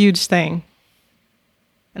 such a huge thing.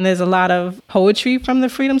 And there's a lot of poetry from the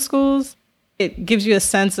Freedom Schools. It gives you a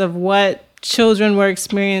sense of what children were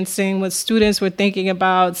experiencing, what students were thinking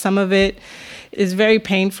about. Some of it is very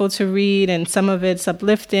painful to read, and some of it's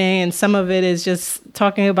uplifting, and some of it is just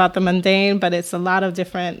talking about the mundane, but it's a lot of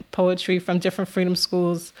different poetry from different Freedom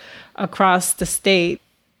Schools across the state.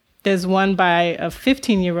 There's one by a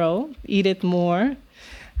 15-year-old, Edith Moore.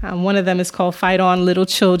 One of them is called Fight On, Little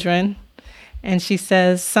Children. And she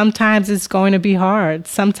says, sometimes it's going to be hard.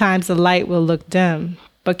 Sometimes the light will look dim.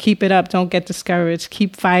 But keep it up. Don't get discouraged.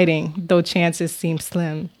 Keep fighting, though chances seem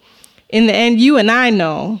slim. In the end, you and I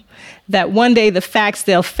know that one day the facts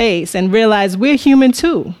they'll face and realize we're human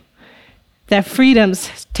too, that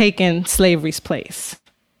freedom's taken slavery's place.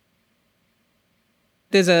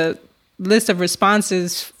 There's a list of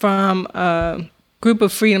responses from a group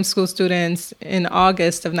of Freedom School students in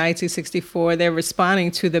August of 1964. They're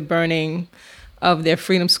responding to the burning of their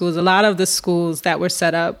Freedom Schools. A lot of the schools that were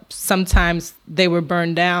set up, sometimes they were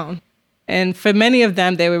burned down. And for many of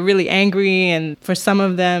them, they were really angry. And for some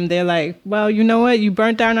of them, they're like, well, you know what? You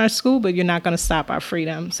burnt down our school, but you're not going to stop our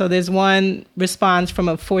freedom. So there's one response from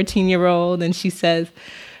a 14-year-old, and she says,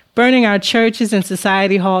 burning our churches and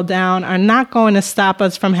society hall down are not going to stop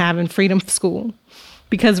us from having Freedom School,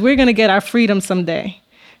 because we're going to get our freedom someday.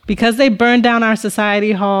 Because they burned down our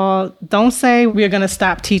society hall, don't say we're going to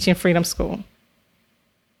stop teaching Freedom School.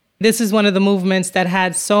 This is one of the movements that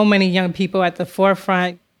had so many young people at the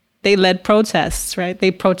forefront. They led protests, right?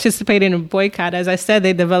 They participated in boycott. As I said,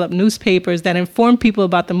 they developed newspapers that informed people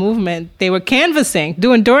about the movement. They were canvassing,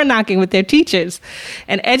 doing door knocking with their teachers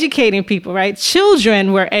and educating people, right?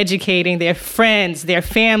 Children were educating their friends, their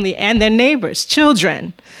family, and their neighbors.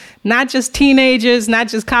 Children, not just teenagers, not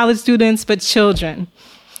just college students, but children.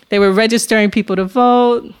 They were registering people to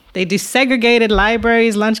vote. They desegregated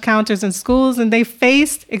libraries, lunch counters, and schools, and they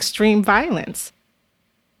faced extreme violence.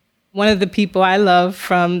 One of the people I love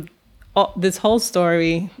from this whole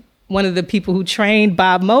story, one of the people who trained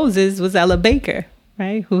Bob Moses was Ella Baker,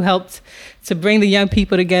 right? Who helped to bring the young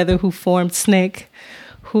people together, who formed SNCC,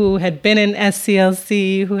 who had been in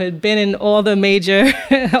SCLC, who had been in all the major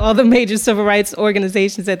civil rights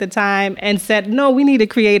organizations at the time, and said, no, we need to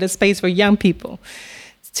create a space for young people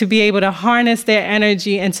to be able to harness their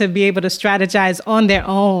energy and to be able to strategize on their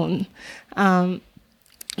own.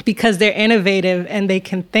 Because they're innovative and they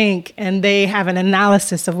can think and they have an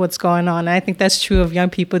analysis of what's going on. And I think that's true of young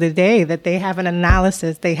people today, that they have an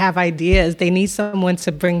analysis, they have ideas, they need someone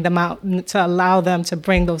to bring them out, to allow them to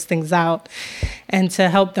bring those things out and to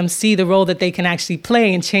help them see the role that they can actually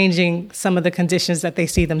play in changing some of the conditions that they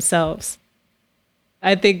see themselves.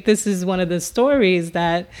 I think this is one of the stories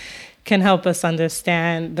that can help us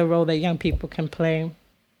understand the role that young people can play.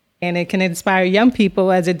 And it can inspire young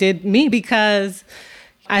people as it did me, because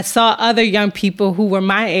I saw other young people who were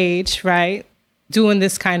my age, right, doing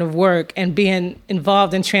this kind of work and being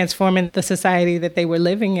involved in transforming the society that they were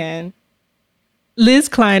living in. Liz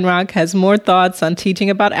Kleinrock has more thoughts on teaching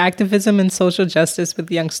about activism and social justice with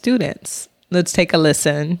young students. Let's take a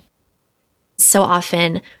listen. So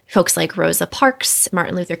often, folks like Rosa Parks,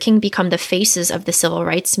 Martin Luther King become the faces of the civil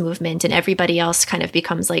rights movement, and everybody else kind of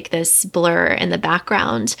becomes like this blur in the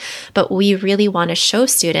background. But we really want to show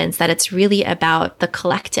students that it's really about the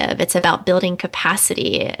collective. It's about building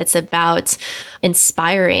capacity. It's about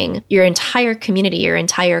inspiring your entire community, your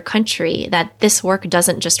entire country, that this work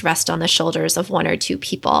doesn't just rest on the shoulders of one or two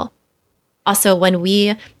people. Also, when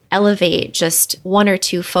we elevate just one or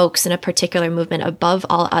two folks in a particular movement above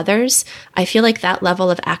all others, I feel like that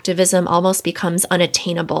level of activism almost becomes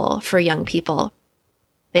unattainable for young people.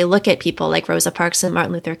 They look at people like Rosa Parks and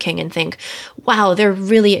Martin Luther King and think, wow, they're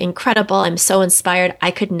really incredible. I'm so inspired.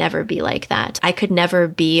 I could never be like that. I could never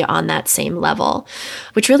be on that same level,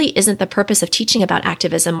 which really isn't the purpose of teaching about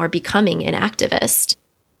activism or becoming an activist.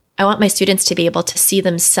 I want my students to be able to see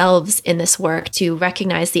themselves in this work, to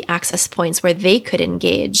recognize the access points where they could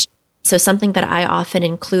engage. So something that I often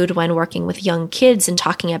include when working with young kids and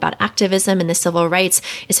talking about activism and the civil rights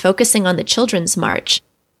is focusing on the Children's March.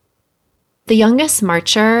 The Youngest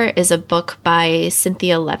Marcher is a book by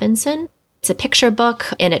Cynthia Levinson. It's a picture book,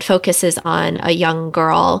 and it focuses on a young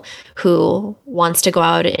girl who wants to go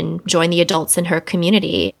out and join the adults in her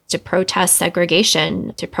community to protest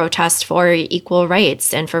segregation, to protest for equal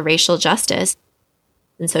rights and for racial justice.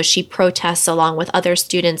 And so she protests along with other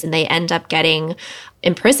students, and they end up getting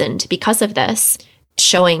imprisoned because of this,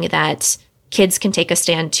 showing that kids can take a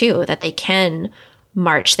stand too, that they can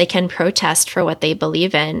march, they can protest for what they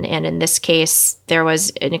believe in. And in this case, there was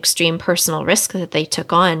an extreme personal risk that they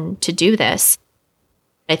took on to do this.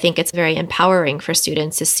 I think it's very empowering for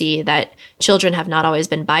students to see that children have not always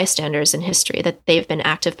been bystanders in history, that they've been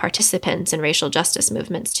active participants in racial justice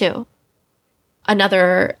movements too.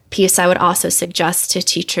 Another piece I would also suggest to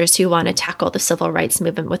teachers who want to tackle the civil rights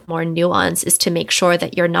movement with more nuance is to make sure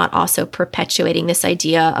that you're not also perpetuating this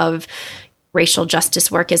idea of racial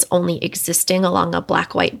justice work is only existing along a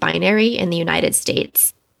black-white binary in the United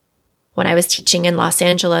States. When I was teaching in Los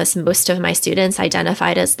Angeles, most of my students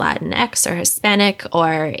identified as Latinx or Hispanic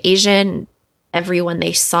or Asian. Everyone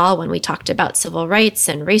they saw when we talked about civil rights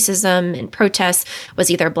and racism and protests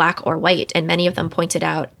was either black or white. And many of them pointed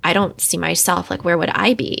out, I don't see myself, like, where would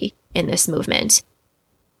I be in this movement?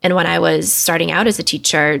 And when I was starting out as a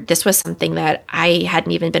teacher, this was something that I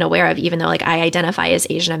hadn't even been aware of, even though like I identify as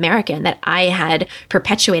Asian American, that I had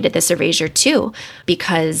perpetuated this erasure too,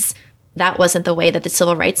 because that wasn't the way that the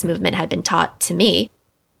civil rights movement had been taught to me.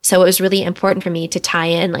 So it was really important for me to tie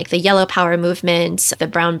in like the Yellow Power movement, the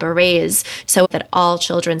Brown Berets, so that all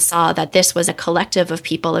children saw that this was a collective of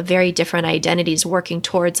people of very different identities working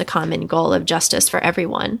towards a common goal of justice for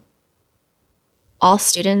everyone. All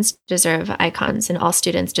students deserve icons and all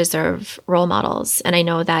students deserve role models. And I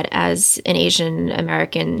know that as an Asian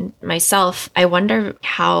American myself, I wonder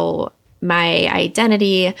how my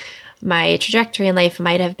identity, my trajectory in life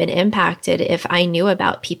might have been impacted if I knew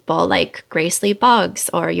about people like Grace Lee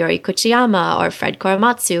Boggs or Yuri Kuchiyama or Fred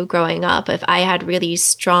Korematsu growing up, if I had really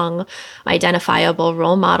strong, identifiable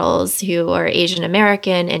role models who are Asian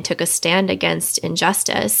American and took a stand against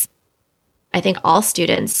injustice. I think all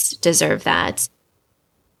students deserve that.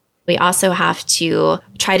 We also have to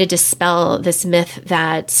try to dispel this myth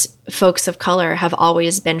that folks of color have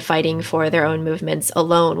always been fighting for their own movements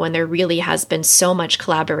alone, when there really has been so much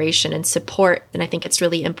collaboration and support. And I think it's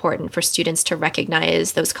really important for students to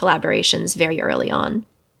recognize those collaborations very early on.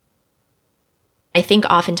 I think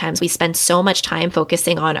oftentimes we spend so much time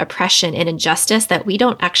focusing on oppression and injustice that we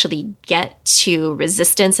don't actually get to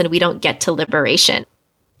resistance and we don't get to liberation.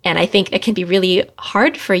 And I think it can be really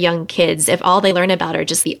hard for young kids if all they learn about are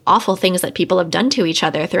just the awful things that people have done to each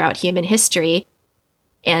other throughout human history.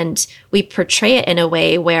 And we portray it in a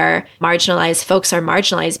way where marginalized folks are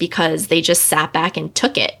marginalized because they just sat back and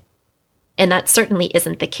took it. And that certainly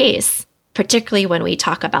isn't the case. Particularly when we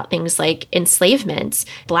talk about things like enslavement,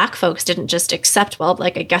 Black folks didn't just accept, well,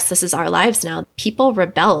 like, I guess this is our lives now. People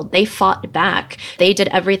rebelled. They fought back. They did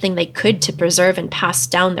everything they could to preserve and pass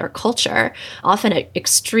down their culture, often at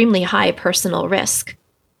extremely high personal risk.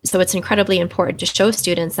 So it's incredibly important to show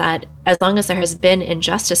students that as long as there has been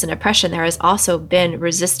injustice and oppression, there has also been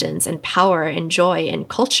resistance and power and joy and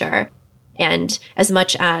culture. And as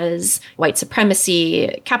much as white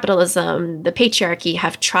supremacy, capitalism, the patriarchy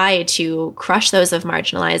have tried to crush those of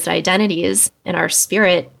marginalized identities in our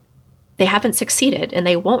spirit, they haven't succeeded, and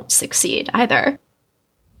they won't succeed either.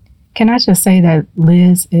 Can I just say that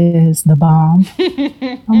Liz is the bomb?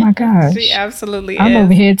 Oh my gosh. She absolutely I'm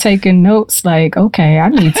over here taking notes like, okay, I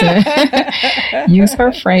need to use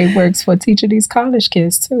her frameworks for teaching these college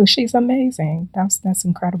kids too. She's amazing. That's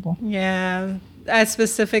incredible. Yeah. I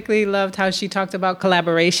specifically loved how she talked about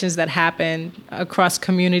collaborations that happen across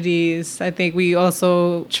communities. I think we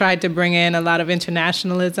also tried to bring in a lot of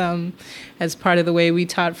internationalism as part of the way we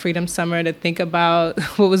taught Freedom Summer, to think about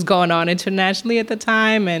what was going on internationally at the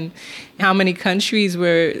time and how many countries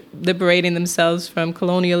were liberating themselves from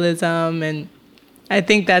colonialism. And I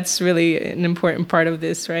think that's really an important part of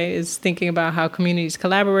this, right, is thinking about how communities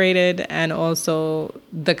collaborated and also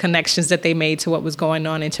the connections that they made to what was going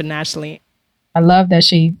on internationally. I love that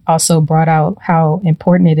she also brought out how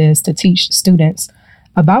important it is to teach students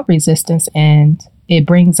about resistance, and it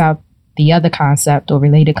brings out the other concept or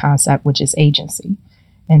related concept, which is agency.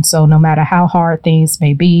 And so no matter how hard things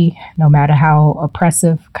may be, no matter how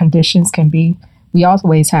oppressive conditions can be, we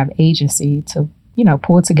always have agency to,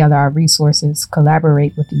 pull together our resources,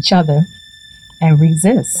 collaborate with each other, and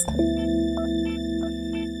resist.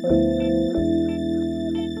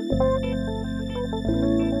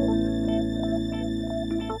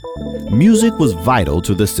 Music was vital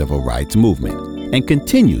to the civil rights movement and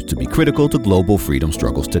continues to be critical to global freedom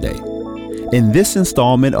struggles today. In this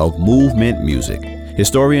installment of Movement Music,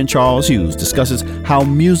 historian Charles Hughes discusses how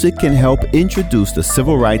music can help introduce the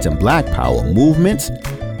civil rights and Black Power movements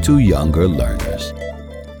to younger learners.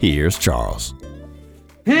 Here's Charles.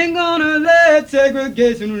 Ain't gonna let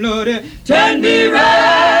segregation load it. Turn me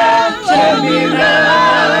round, turn me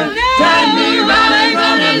round, turn me round. Ain't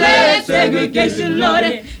gonna let segregation load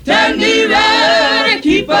it. Turn me round and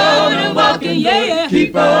keep on walking, yeah.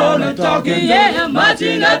 Keep on talking, yeah.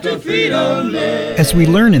 Marching up to freedom. As we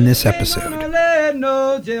learn in this episode,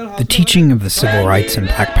 the teaching of the civil rights and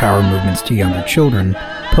Black Power movements to younger children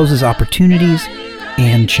poses opportunities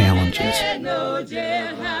and challenges.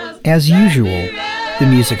 As usual, the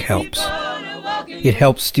music helps. It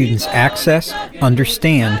helps students access,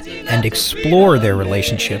 understand, and explore their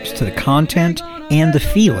relationships to the content and the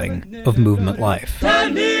feeling of movement life.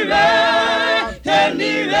 Turn me round, turn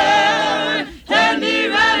me round, turn me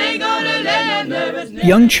round. Ain't gonna let nervousness.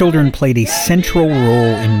 Young children played a central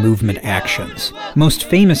role in movement actions, most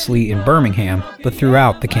famously in Birmingham, but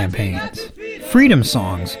throughout the campaigns. Freedom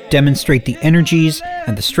songs demonstrate the energies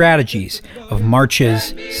and the strategies of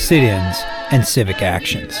marches, sit-ins, and civic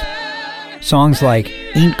actions. Songs like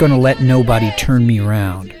Ain't Gonna Let Nobody Turn Me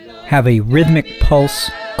Round have a rhythmic pulse,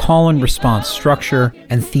 call and response structure,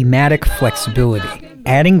 and thematic flexibility,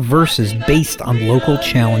 adding verses based on local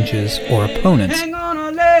challenges or opponents,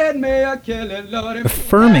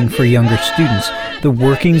 affirming for younger students the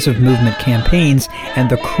workings of movement campaigns and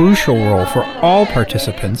the crucial role for all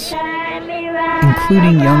participants,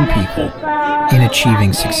 including young people, in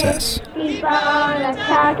achieving success. Keep on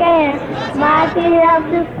talking, marching up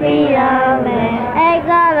to freedom, ain't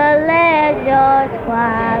gonna let your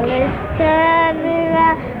twilight turn me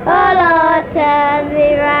round. Oh Lord, turn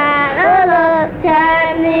me round. Oh Lord,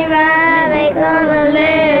 turn me round. Ain't gonna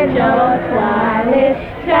let your twilight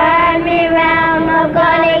turn me round. I'm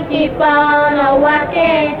gonna keep on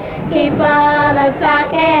walking, keep on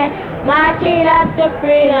talking, marching up to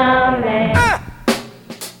freedom.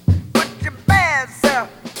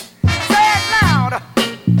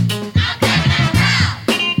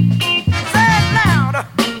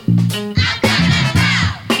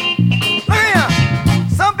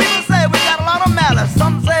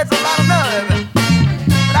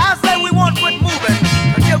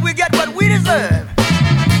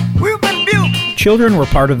 Children were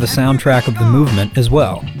part of the soundtrack of the movement as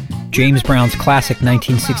well. James Brown's classic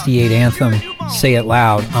 1968 anthem, Say It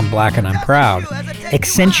Loud, I'm Black and I'm Proud,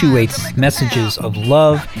 accentuates messages of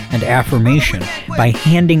love and affirmation by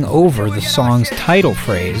handing over the song's title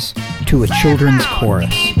phrase to a children's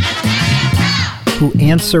chorus, who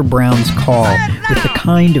answer Brown's call with the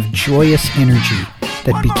kind of joyous energy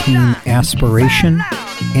that became aspiration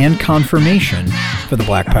and confirmation for the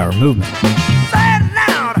Black Power movement.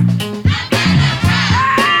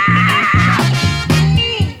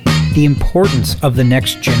 The importance of the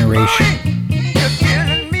next generation,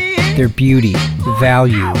 their beauty,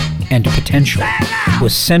 value, and potential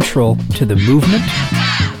was central to the movement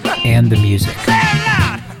and the music.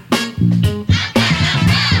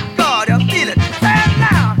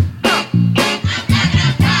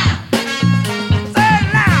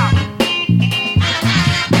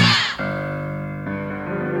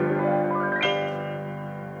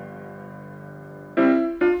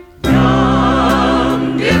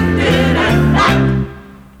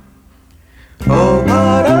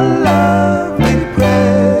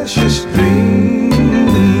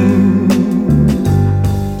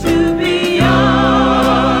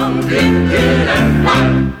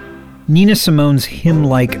 Nina Simone's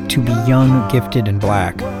hymn-like To Be Young, Gifted, and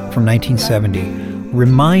Black from 1970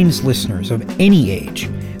 reminds listeners of any age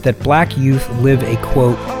that Black youth live a,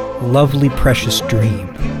 quote, lovely, precious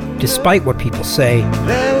dream, despite what people say, and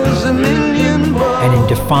in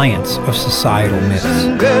defiance of societal myths.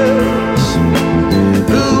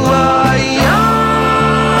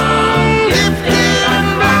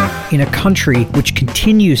 In a country which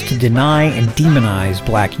continues to deny and demonize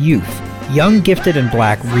Black youth, Young, Gifted, and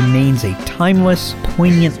Black remains a timeless,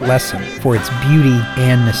 poignant lesson for its beauty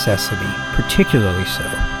and necessity, particularly so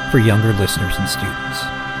for younger listeners and students.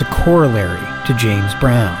 The corollary to James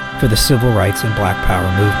Brown for the civil rights and Black Power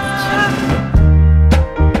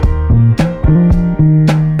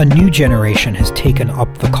movements. A new generation has taken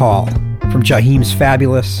up the call. From Jaheim's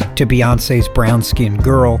Fabulous to Beyoncé's Brown Skin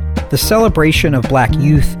Girl, the celebration of Black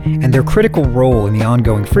youth and their critical role in the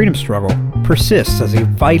ongoing freedom struggle persists as a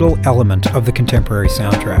vital element of the contemporary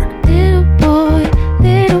soundtrack.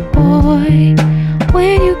 Little boy,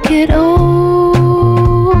 when you get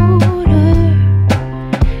older,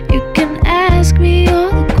 you can ask me all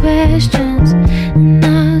the questions, and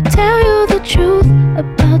I'll tell you the truth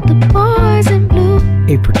about the boys in blue.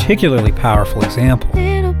 A particularly powerful example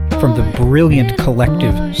from the brilliant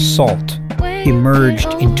collective SAULT,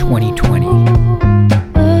 emerged in 2020.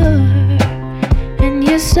 And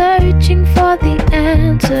you're searching for the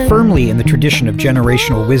answer. Firmly in the tradition of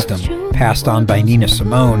generational wisdom passed on by Nina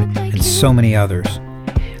Simone and so many others,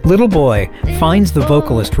 Little Boy finds the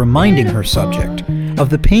vocalist reminding her subject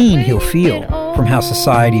of the pain he'll feel from how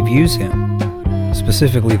society views him,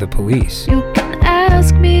 specifically the police. You can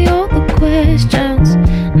ask me all the questions,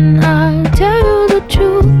 and I'll tell you the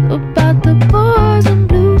truth about the boys in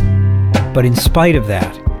blue. But in spite of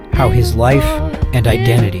that, how his life and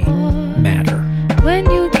identity matter. When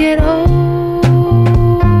you get older,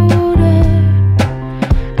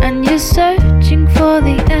 and you're searching for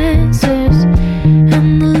the answers,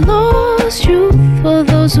 and the lost truth for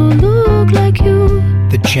those who look like you.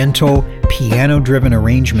 The gentle, piano-driven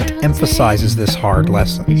arrangement emphasizes this hard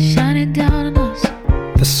lesson.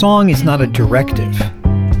 The song is not a directive,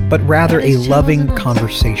 but rather a loving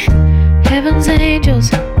conversation. Heaven's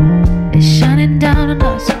angels is shining down on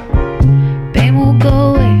us. Pain will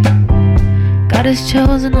go away. God has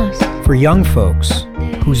chosen us. For young folks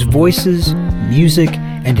whose voices, music,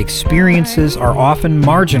 and experiences are often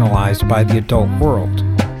marginalized by the adult world,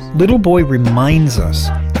 Little Boy reminds us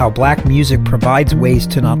how Black music provides ways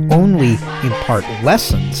to not only impart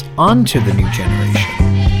lessons onto the new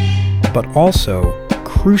generation, but also,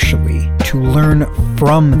 crucially, to learn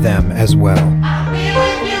from them as well.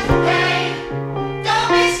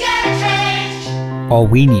 All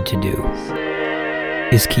we need to do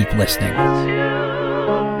is keep listening.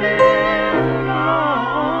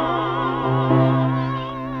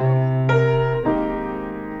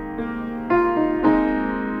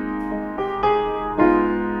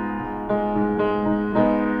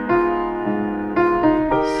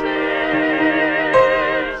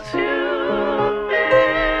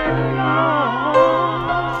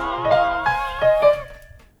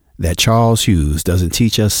 That Charles Hughes doesn't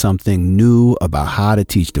teach us something new about how to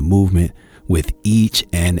teach the movement with each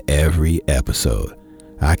and every episode.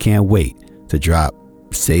 I can't wait to drop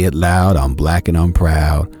Say It Loud, I'm Black and I'm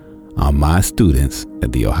Proud on my students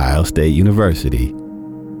at The Ohio State University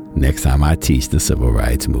next time I teach the civil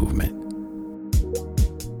rights movement.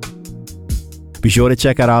 Be sure to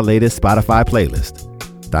check out our latest Spotify playlist.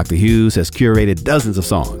 Dr. Hughes has curated dozens of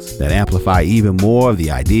songs that amplify even more of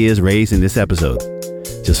the ideas raised in this episode.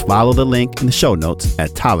 Just follow the link in the show notes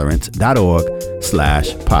at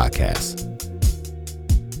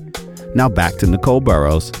tolerance.org/podcast. Now back to Nicole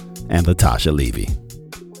Burrows and Latasha Levy.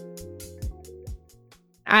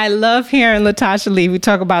 I love hearing Latasha Levy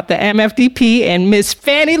talk about the MFDP and Miss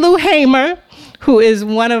Fannie Lou Hamer, who is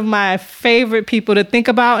one of my favorite people to think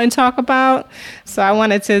about and talk about. So I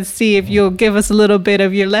wanted to see if you'll give us a little bit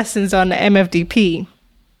of your lessons on the MFDP.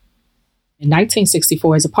 In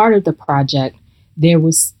 1964, as a part of the project, there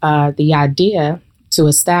was the idea to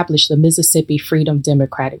establish the Mississippi Freedom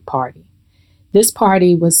Democratic Party. This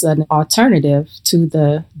party was an alternative to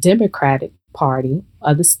the Democratic Party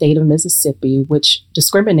of the state of Mississippi, which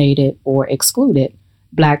discriminated or excluded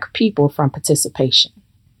Black people from participation.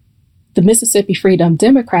 The Mississippi Freedom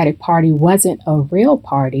Democratic Party wasn't a real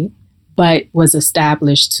party, but was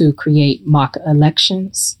established to create mock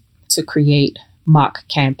elections, to create mock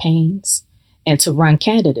campaigns, and to run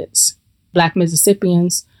candidates. Black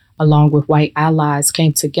Mississippians, along with white allies,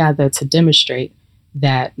 came together to demonstrate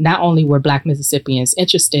that not only were Black Mississippians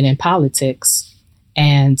interested in politics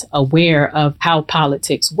and aware of how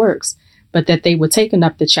politics works, but that they were taking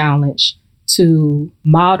up the challenge to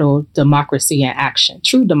model democracy in action,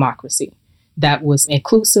 true democracy that was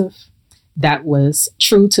inclusive, that was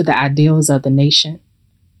true to the ideals of the nation.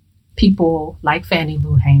 People like Fannie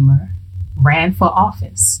Lou Hamer ran for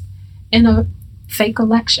office in a fake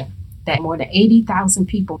election that more than 80,000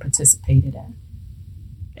 people participated in.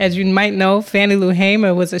 As you might know, Fannie Lou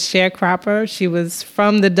Hamer was a sharecropper. She was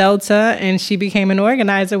from the Delta, and she became an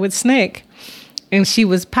organizer with SNCC. And she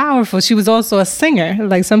was powerful. She was also a singer.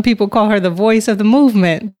 Like, some people call her the voice of the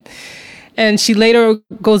movement. And she later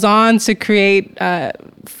goes on to create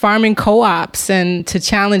farming co-ops and to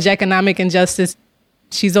challenge economic injustice.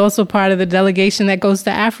 She's also part of the delegation that goes to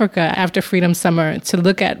Africa after Freedom Summer to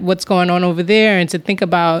look at what's going on over there and to think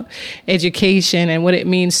about education and what it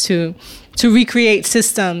means to recreate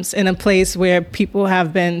systems in a place where people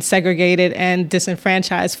have been segregated and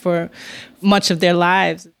disenfranchised for much of their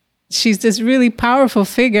lives. She's this really powerful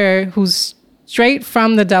figure who's straight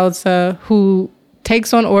from the Delta, who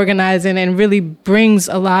takes on organizing and really brings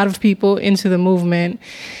a lot of people into the movement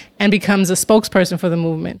and becomes a spokesperson for the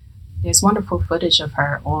movement. There's wonderful footage of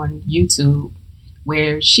her on YouTube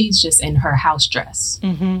where she's just in her house dress.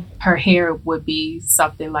 Mm-hmm. Her hair would be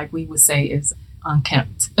something like we would say is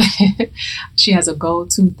unkempt. She has a gold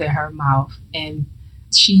tooth in her mouth, and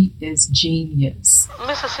she is genius.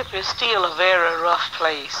 Mississippi is still a very rough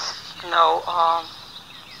place.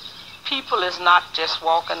 People is not just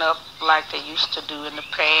walking up like they used to do in the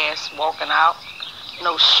past, walking out,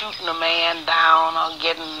 shooting a man down or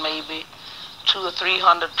getting maybe 200 or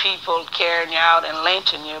 300 people carrying you out and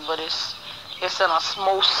lynching you, but it's in a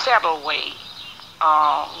more settled way.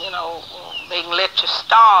 They can let you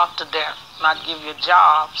starve to death, not give you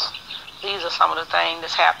jobs. These are some of the things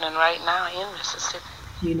that's happening right now in Mississippi.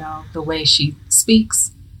 The way she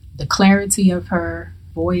speaks, the clarity of her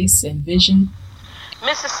voice and vision.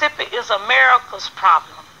 Mississippi is America's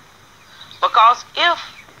problem, because if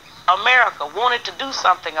America wanted to do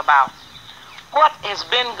something about what has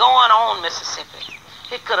been going on in Mississippi,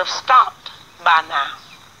 it could have stopped by now.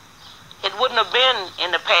 It wouldn't have been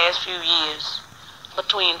in the past few years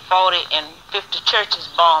between 40 and 50 churches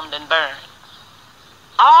bombed and burned.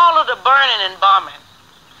 All of the burning and bombing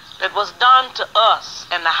that was done to us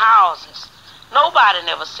and the houses, nobody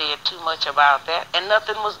never said too much about that, and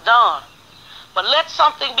nothing was done. But let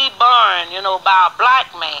something be burned, by a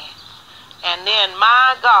Black man, and then,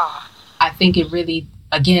 my God. I think it really,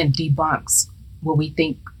 again, debunks what we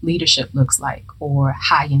think leadership looks like, or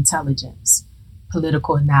high intelligence,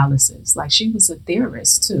 political analysis. Like, she was a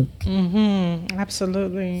theorist, too. Mm-hmm.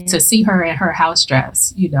 Absolutely. To see her in her house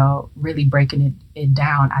dress, really breaking it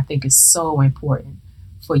down, I think is so important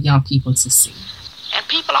for young people to see. And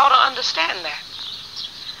people ought to understand that.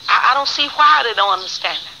 I don't see why they don't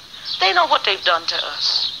understand that. They know what they've done to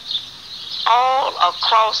us. All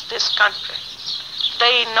across this country,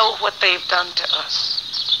 they know what they've done to us.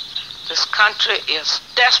 This country is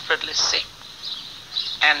desperately sick,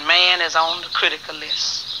 and man is on the critical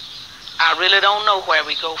list. I really don't know where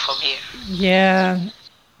we go from here. Yeah.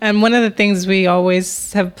 And one of the things we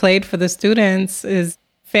always have played for the students is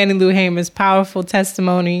Fannie Lou Hamer's powerful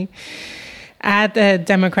testimony at the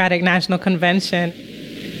Democratic National Convention.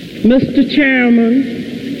 Mr. Chairman,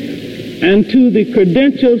 and to the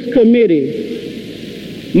Credentials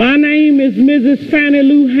Committee, my name is Mrs. Fannie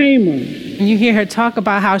Lou Hamer. And you hear her talk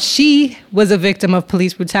about how she was a victim of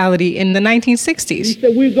police brutality in the 1960s. She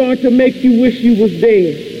said, we're going to make you wish you was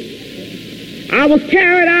dead. I was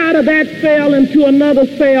carried out of that cell into another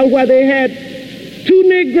cell where they had 2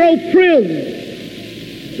 Negro prisoners.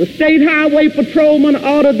 The state highway patrolman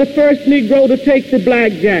ordered the first Negro to take the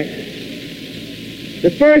blackjack.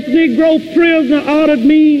 The first Negro prisoner ordered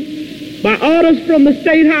me, by orders from the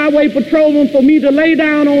state highway patrolman, for me to lay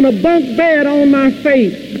down on a bunk bed on my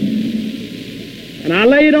face. And I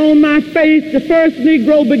laid on my face. The first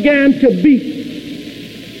Negro began to beat.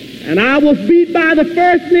 And I was beat by the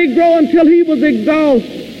first Negro until he was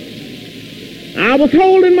exhausted. I was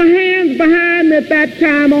holding my hands behind me at that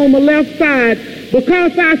time on the left side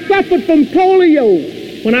because I suffered from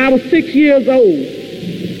polio when I was 6 years old.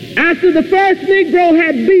 After the first Negro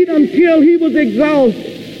had beat until he was exhausted,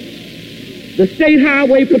 the state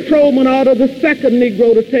highway patrolman ordered the second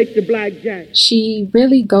Negro to take the blackjack. She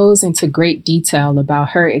really goes into great detail about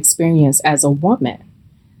her experience as a woman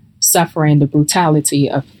suffering the brutality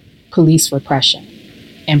of police repression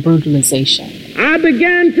and brutalization. I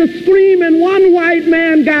began to scream, and one white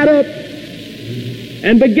man got up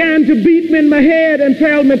and began to beat me in my head and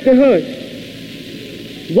tell me to hush.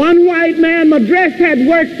 One white man, my dress had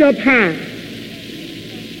worked up high.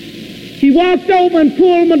 He walked over and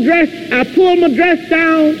pulled my dress. I pulled my dress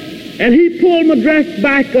down, and he pulled my dress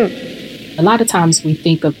back up. A lot of times we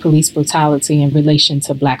think of police brutality in relation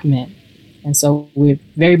to Black men. And so we're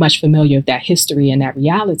very much familiar with that history and that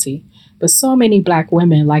reality. But so many Black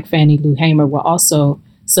women like Fannie Lou Hamer were also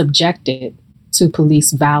subjected to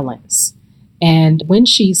police violence. And when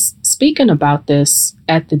she's speaking about this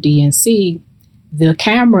at the DNC, the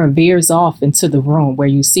camera veers off into the room where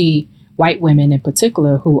you see white women in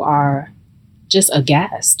particular who are just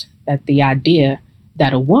aghast at the idea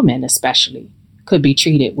that a woman especially could be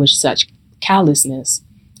treated with such callousness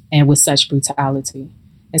and with such brutality.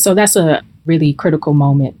 And so that's a really critical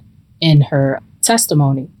moment in her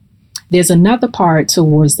testimony. There's another part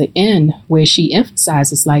towards the end where she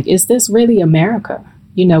emphasizes, like, is this really America?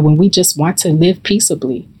 You know, when we just want to live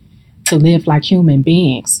peaceably, to live like human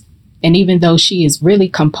beings. And even though she is really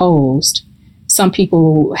composed, some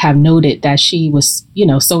people have noted that she was, you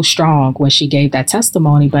know, so strong when she gave that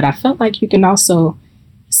testimony. But I felt like you can also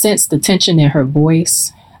sense the tension in her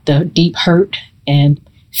voice, the deep hurt and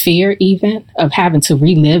fear even of having to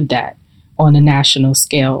relive that on a national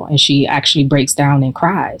scale. And she actually breaks down and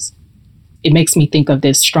cries. It makes me think of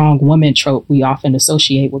this strong woman trope we often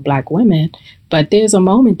associate with Black women. But there's a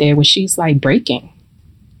moment there where she's like breaking.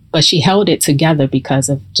 But she held it together because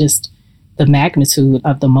of just the magnitude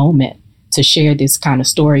of the moment to share this kind of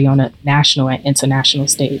story on a national and international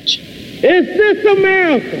stage. Is this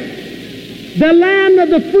America, the land of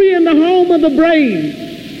the free and the home of the brave,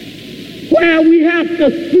 where we have to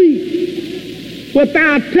sleep with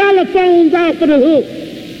our telephones off of the hook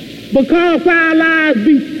because our lives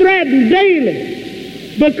be threatened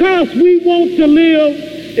daily, because we want to live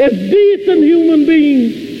as decent human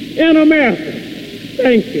beings in America?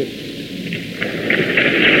 Thank you.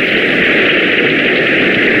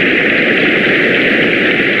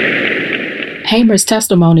 Hamer's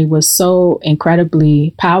testimony was so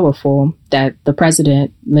incredibly powerful that the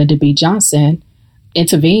president, Lyndon B. Johnson,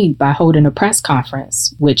 intervened by holding a press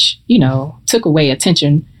conference, which, you know, took away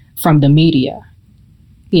attention from the media.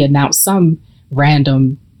 He announced some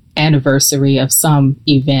random anniversary of some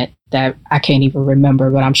event that I can't even remember,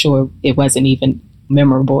 but I'm sure it wasn't even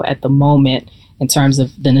memorable at the moment in terms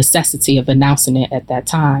of the necessity of announcing it at that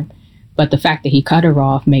time. But the fact that he cut her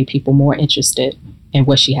off made people more interested in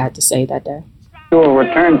what she had to say that day. We will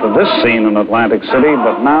return to this scene in Atlantic City,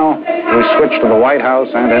 but now we switch to the White House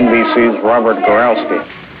and NBC's Robert Goralski.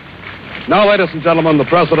 Now, ladies and gentlemen, the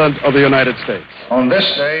President of the United States. On this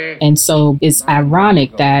day... And so it's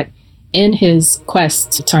ironic that in his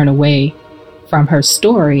quest to turn away from her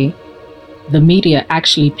story, the media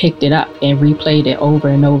actually picked it up and replayed it over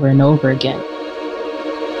and over and over again.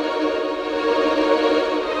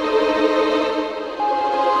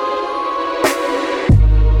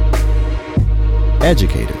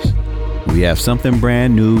 Educators, we have something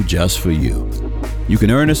brand new just for you. You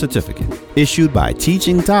can earn a certificate issued by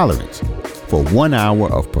Teaching Tolerance for 1 hour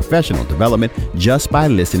of professional development just by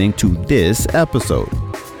listening to this episode.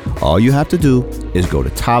 All you have to do is go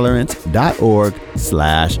to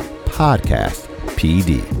tolerance.org/podcast,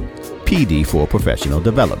 PD. PD for professional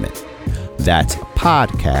development. That's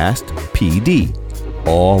podcast, PD,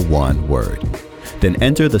 all one word. Then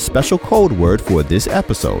enter the special code word for this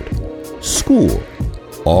episode, school,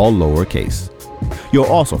 all lowercase. You'll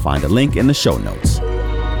also find a link in the show notes.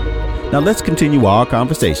 Now let's continue our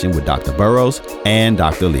conversation with Dr. Burrows and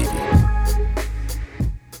Dr. Levy.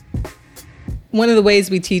 One of the ways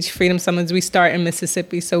we teach Freedom Summers, we start in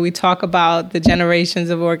Mississippi. So we talk about the generations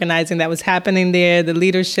of organizing that was happening there, the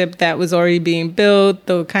leadership that was already being built,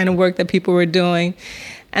 the kind of work that people were doing.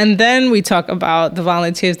 And then we talk about the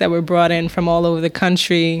volunteers that were brought in from all over the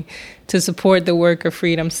country to support the work of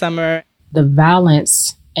Freedom Summer. The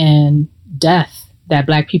violence and death that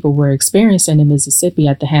Black people were experiencing in Mississippi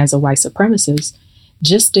at the hands of white supremacists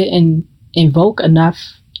just didn't invoke enough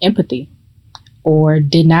empathy, or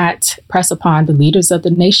did not press upon the leaders of the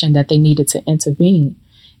nation that they needed to intervene.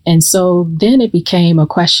 And so then it became a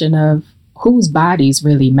question of whose bodies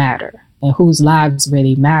really matter and whose lives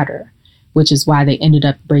really matter, which is why they ended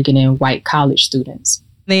up bringing in white college students.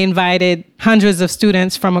 They invited hundreds of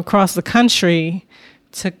students from across the country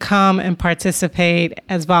to come and participate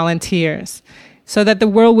as volunteers, so that the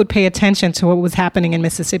world would pay attention to what was happening in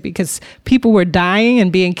Mississippi, because people were dying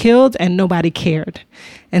and being killed and nobody cared.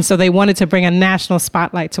 And so they wanted to bring a national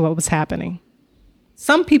spotlight to what was happening.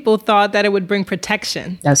 Some people thought that it would bring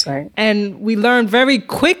protection. That's right. And we learned very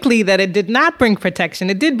quickly that it did not bring protection.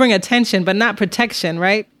 It did bring attention, but not protection,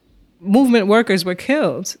 right? Movement workers were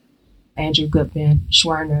killed. Andrew Goodman,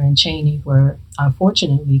 Schwerner, and Cheney were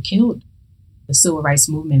unfortunately killed. The Civil Rights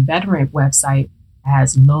Movement veteran website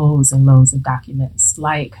has loads and loads of documents,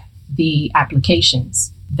 like the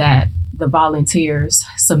applications that the volunteers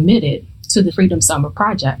submitted to the Freedom Summer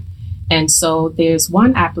Project. And so there's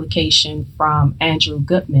one application from Andrew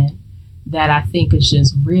Goodman that I think is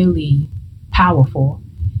just really powerful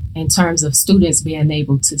in terms of students being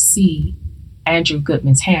able to see Andrew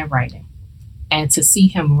Goodman's handwriting and to see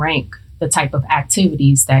him rank the type of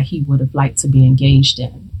activities that he would have liked to be engaged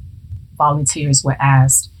in. Volunteers were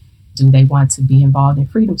asked, do they want to be involved in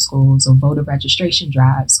freedom schools or voter registration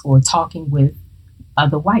drives or talking with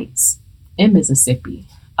other whites in Mississippi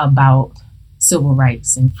about civil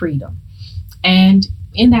rights and freedom? And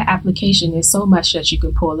in that application, there's so much that you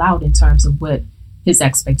can pull out in terms of what his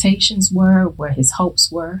expectations were, what his hopes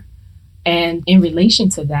were. And in relation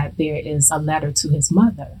to that, there is a letter to his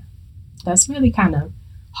mother. That's really kind of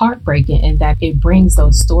heartbreaking in that it brings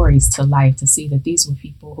those stories to life, to see that these were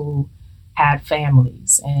people who had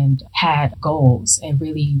families and had goals and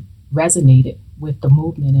really resonated with the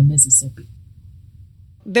movement in Mississippi.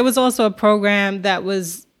 There was also a program that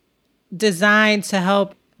was designed to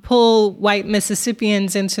help pull white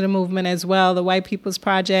Mississippians into the movement as well, the White People's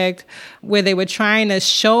Project, where they were trying to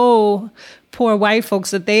show poor white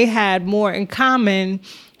folks that they had more in common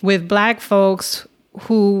with Black folks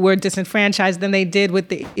who were disenfranchised than they did with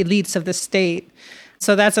the elites of the state.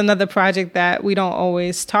 So that's another project that we don't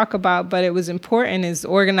always talk about, but it was important, is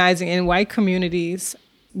organizing in white communities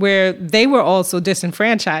where they were also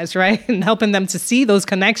disenfranchised, right? And helping them to see those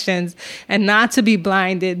connections and not to be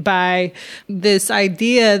blinded by this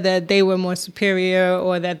idea that they were more superior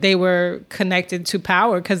or that they were connected to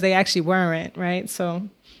power, because they actually weren't, right? So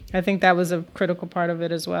I think that was a critical part of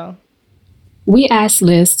it as well. We asked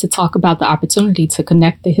Liz to talk about the opportunity to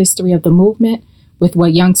connect the history of the movement with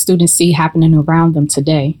what young students see happening around them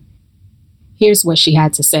today. Here's what she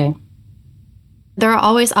had to say. There are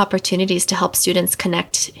always opportunities to help students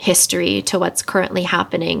connect history to what's currently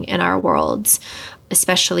happening in our worlds,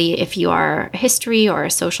 especially if you are a history or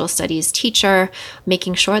a social studies teacher,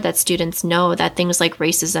 making sure that students know that things like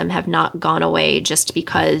racism have not gone away just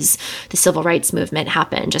because the civil rights movement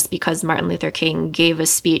happened, just because Martin Luther King gave a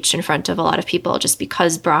speech in front of a lot of people, just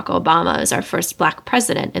because Barack Obama is our first Black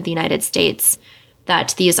president in the United States,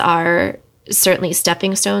 that these are certainly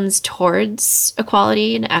stepping stones towards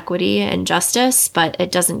equality and equity and justice, but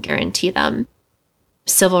it doesn't guarantee them.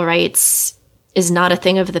 Civil rights is not a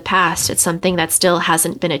thing of the past. It's something that still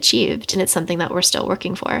hasn't been achieved, and it's something that we're still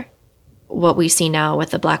working for. What we see now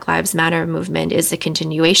with the Black Lives Matter movement is a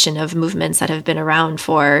continuation of movements that have been around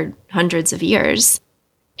for hundreds of years.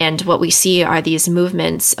 And what we see are these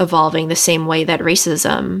movements evolving the same way that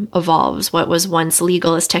racism evolves. What was once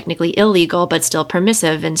legal is technically illegal, but still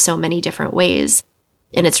permissive in so many different ways.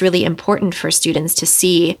 And it's really important for students to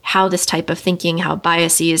see how this type of thinking, how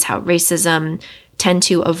biases, how racism tend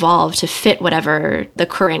to evolve to fit whatever the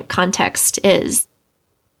current context is.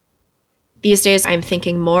 These days, I'm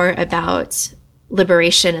thinking more about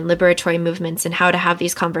liberation and liberatory movements and how to have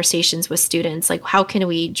these conversations with students. Like, how can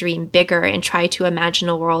we dream bigger and try to imagine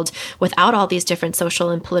a world without all these different social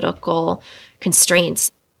and political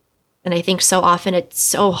constraints? And I think so often it's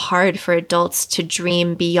so hard for adults to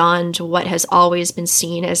dream beyond what has always been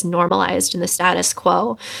seen as normalized in the status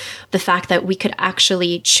quo. The fact that we could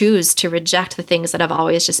actually choose to reject the things that have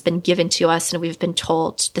always just been given to us and we've been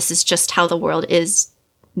told this is just how the world is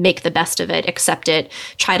make the best of it, accept it,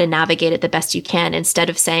 try to navigate it the best you can, instead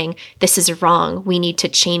of saying, this is wrong, we need to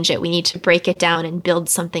change it, we need to break it down and build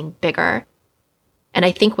something bigger. And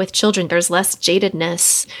I think with children, there's less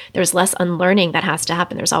jadedness, there's less unlearning that has to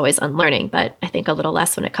happen. There's always unlearning, but I think a little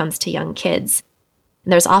less when it comes to young kids.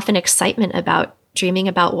 And there's often excitement about dreaming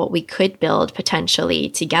about what we could build potentially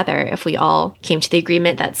together if we all came to the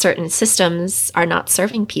agreement that certain systems are not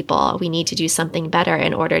serving people. We need to do something better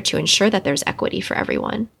in order to ensure that there's equity for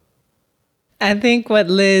everyone. I think what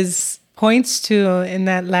Liz points to in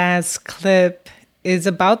that last clip is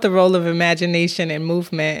about the role of imagination and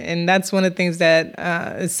movement. And that's one of the things that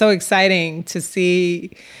is so exciting to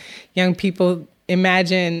see young people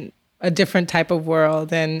imagine a different type of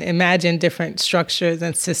world and imagine different structures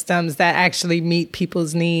and systems that actually meet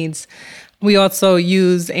people's needs. We also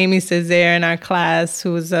use Amy Césaire in our class,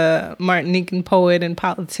 who was a Martinican poet and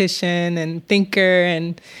politician and thinker.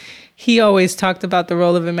 And he always talked about the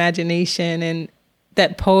role of imagination and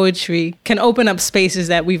that poetry can open up spaces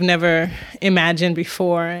that we've never imagined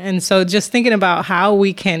before. And so just thinking about how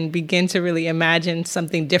we can begin to really imagine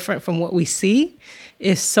something different from what we see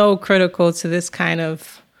is so critical to this kind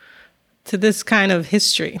of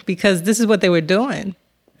history, because this is what they were doing.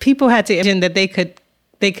 People had to imagine that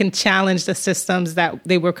they can challenge the systems that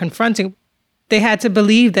they were confronting. They had to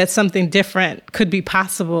believe that something different could be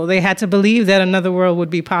possible. They had to believe that another world would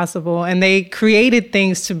be possible. And they created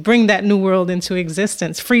things to bring that new world into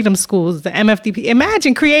existence. Freedom schools, the MFDP.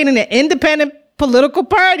 Imagine creating an independent political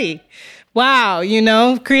party. Wow,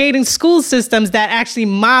 creating school systems that actually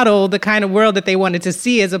model the kind of world that they wanted to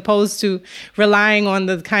see, as opposed to relying on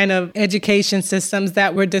the kind of education systems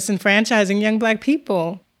that were disenfranchising young Black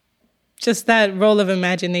people. Just that role of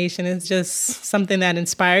imagination is just something that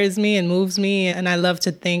inspires me and moves me. And I love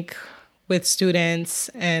to think with students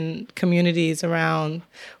and communities around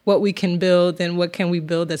what we can build and what can we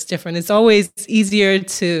build that's different. It's always easier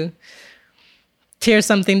to tear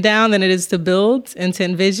something down than it is to build and to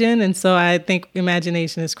envision. And so I think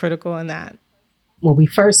imagination is critical in that. When we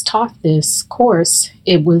first taught this course,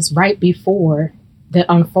 it was right before the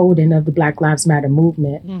unfolding of the Black Lives Matter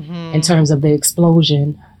movement in terms of the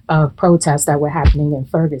explosion of protests that were happening in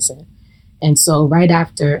Ferguson. And so right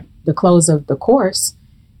after the close of the course,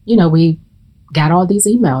 we got all these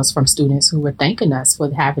emails from students who were thanking us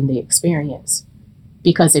for having the experience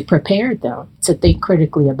because it prepared them to think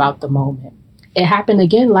critically about the moment. It happened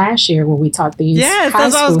again last year when we taught these high school students.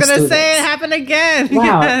 Yes, that's what I was going to say. It happened again.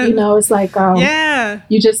 Wow. It's like,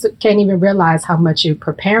 you just can't even realize how much you're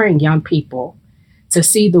preparing young people to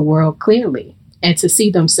see the world clearly. And to see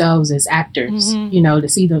themselves as actors, to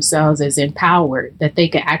see themselves as empowered, that they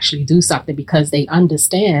can actually do something because they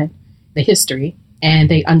understand the history and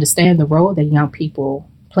they understand the role that young people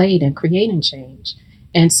played in creating change.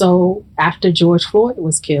 And so after George Floyd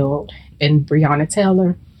was killed and Breonna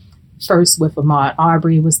Taylor, first with Ahmaud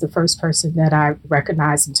Arbery was the first person that I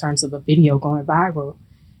recognized in terms of a video going viral.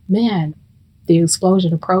 Man, the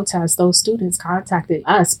explosion of protests, those students contacted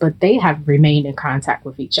us, but they have remained in contact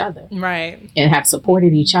with each other. Right. And have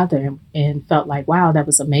supported each other and felt like, wow, that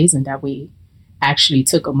was amazing that we actually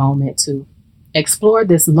took a moment to explore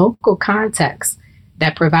this local context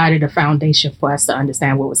that provided a foundation for us to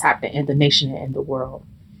understand what was happening in the nation and in the world.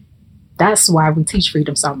 That's why we teach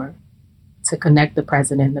Freedom Summer, to connect the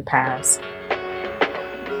present and the past.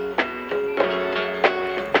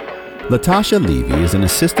 Latasha Levy is an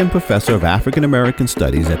assistant professor of African American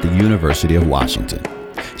Studies at the University of Washington.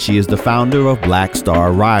 She is the founder of Black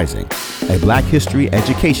Star Rising, a Black history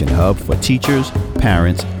education hub for teachers,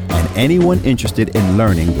 parents, and anyone interested in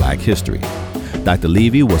learning Black history. Dr.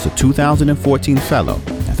 Levy was a 2014 fellow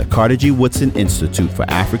at the Carter G. Woodson Institute for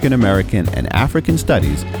African American and African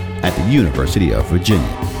Studies at the University of Virginia.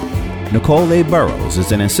 Nicole A. Burrows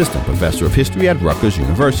is an assistant professor of history at Rutgers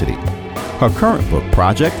University. Her current book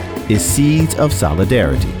project is Seeds of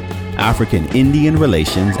Solidarity, African Indian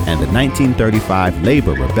Relations and the 1935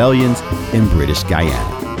 Labor Rebellions in British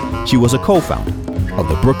Guyana. She was a co-founder of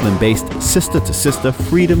the Brooklyn-based Sister to Sister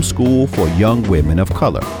Freedom School for Young Women of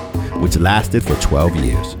Color, which lasted for 12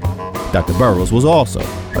 years. Dr. Burrows was also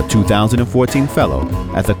a 2014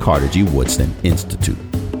 fellow at the Carter G. Woodson Institute.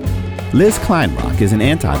 Liz Kleinrock is an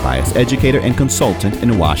anti-bias educator and consultant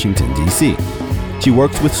in Washington, D.C. She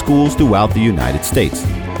works with schools throughout the United States,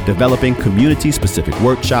 developing community-specific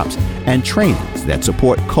workshops and trainings that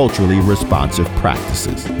support culturally responsive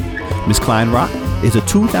practices. Ms. Kleinrock is a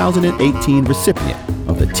 2018 recipient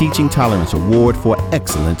of the Teaching Tolerance Award for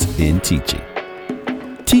Excellence in Teaching.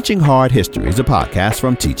 Teaching Hard History is a podcast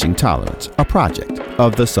from Teaching Tolerance, a project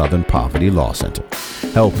of the Southern Poverty Law Center,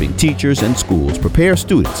 helping teachers and schools prepare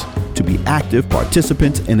students to to be active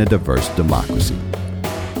participants in a diverse democracy.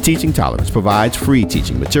 Teaching Tolerance provides free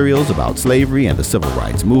teaching materials about slavery and the civil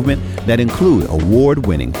rights movement that include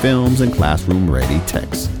award-winning films and classroom-ready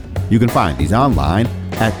texts. You can find these online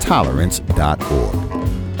at tolerance.org.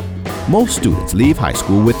 Most students leave high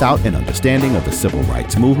school without an understanding of the civil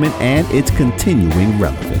rights movement and its continuing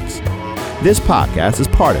relevance. This podcast is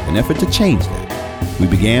part of an effort to change that. We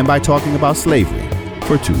began by talking about slavery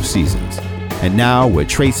for 2 seasons, and now we're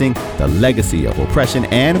tracing the legacy of oppression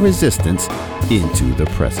and resistance into the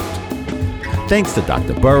present. Thanks to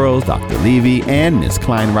Dr. Burroughs, Dr. Levy, and Ms.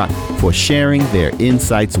 Kleinrock for sharing their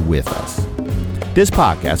insights with us. This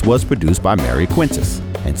podcast was produced by Mary Quintus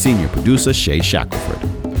and senior producer Shay Shackelford.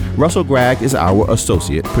 Russell Gregg is our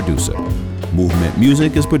associate producer. Movement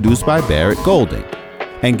music is produced by Barrett Golding,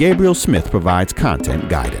 and Gabriel Smith provides content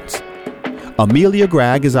guidance. Amelia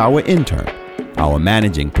Gregg is our intern. Our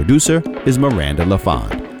managing producer is Miranda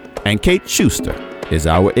LaFond, and Kate Schuster is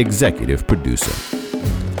our executive producer.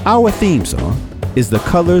 Our theme song is The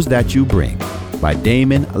Colors That You Bring by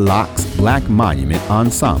Damon Locke's Black Monument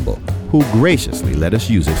Ensemble, who graciously let us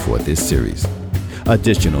use it for this series.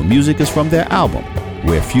 Additional music is from their album,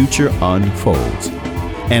 Where Future Unfolds,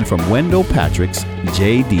 and from Wendell Patrick's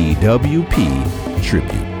JDWP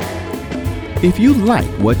Tribute. If you like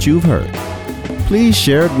what you've heard, please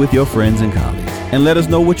share it with your friends and colleagues and let us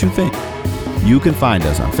know what you think. You can find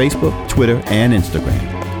us on Facebook, Twitter, and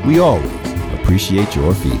Instagram. We always appreciate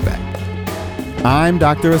your feedback. I'm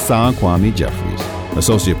Dr. Hassan Kwame Jeffries,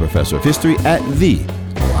 Associate Professor of History at The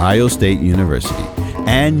Ohio State University,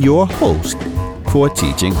 and your host for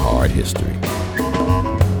Teaching Hard History.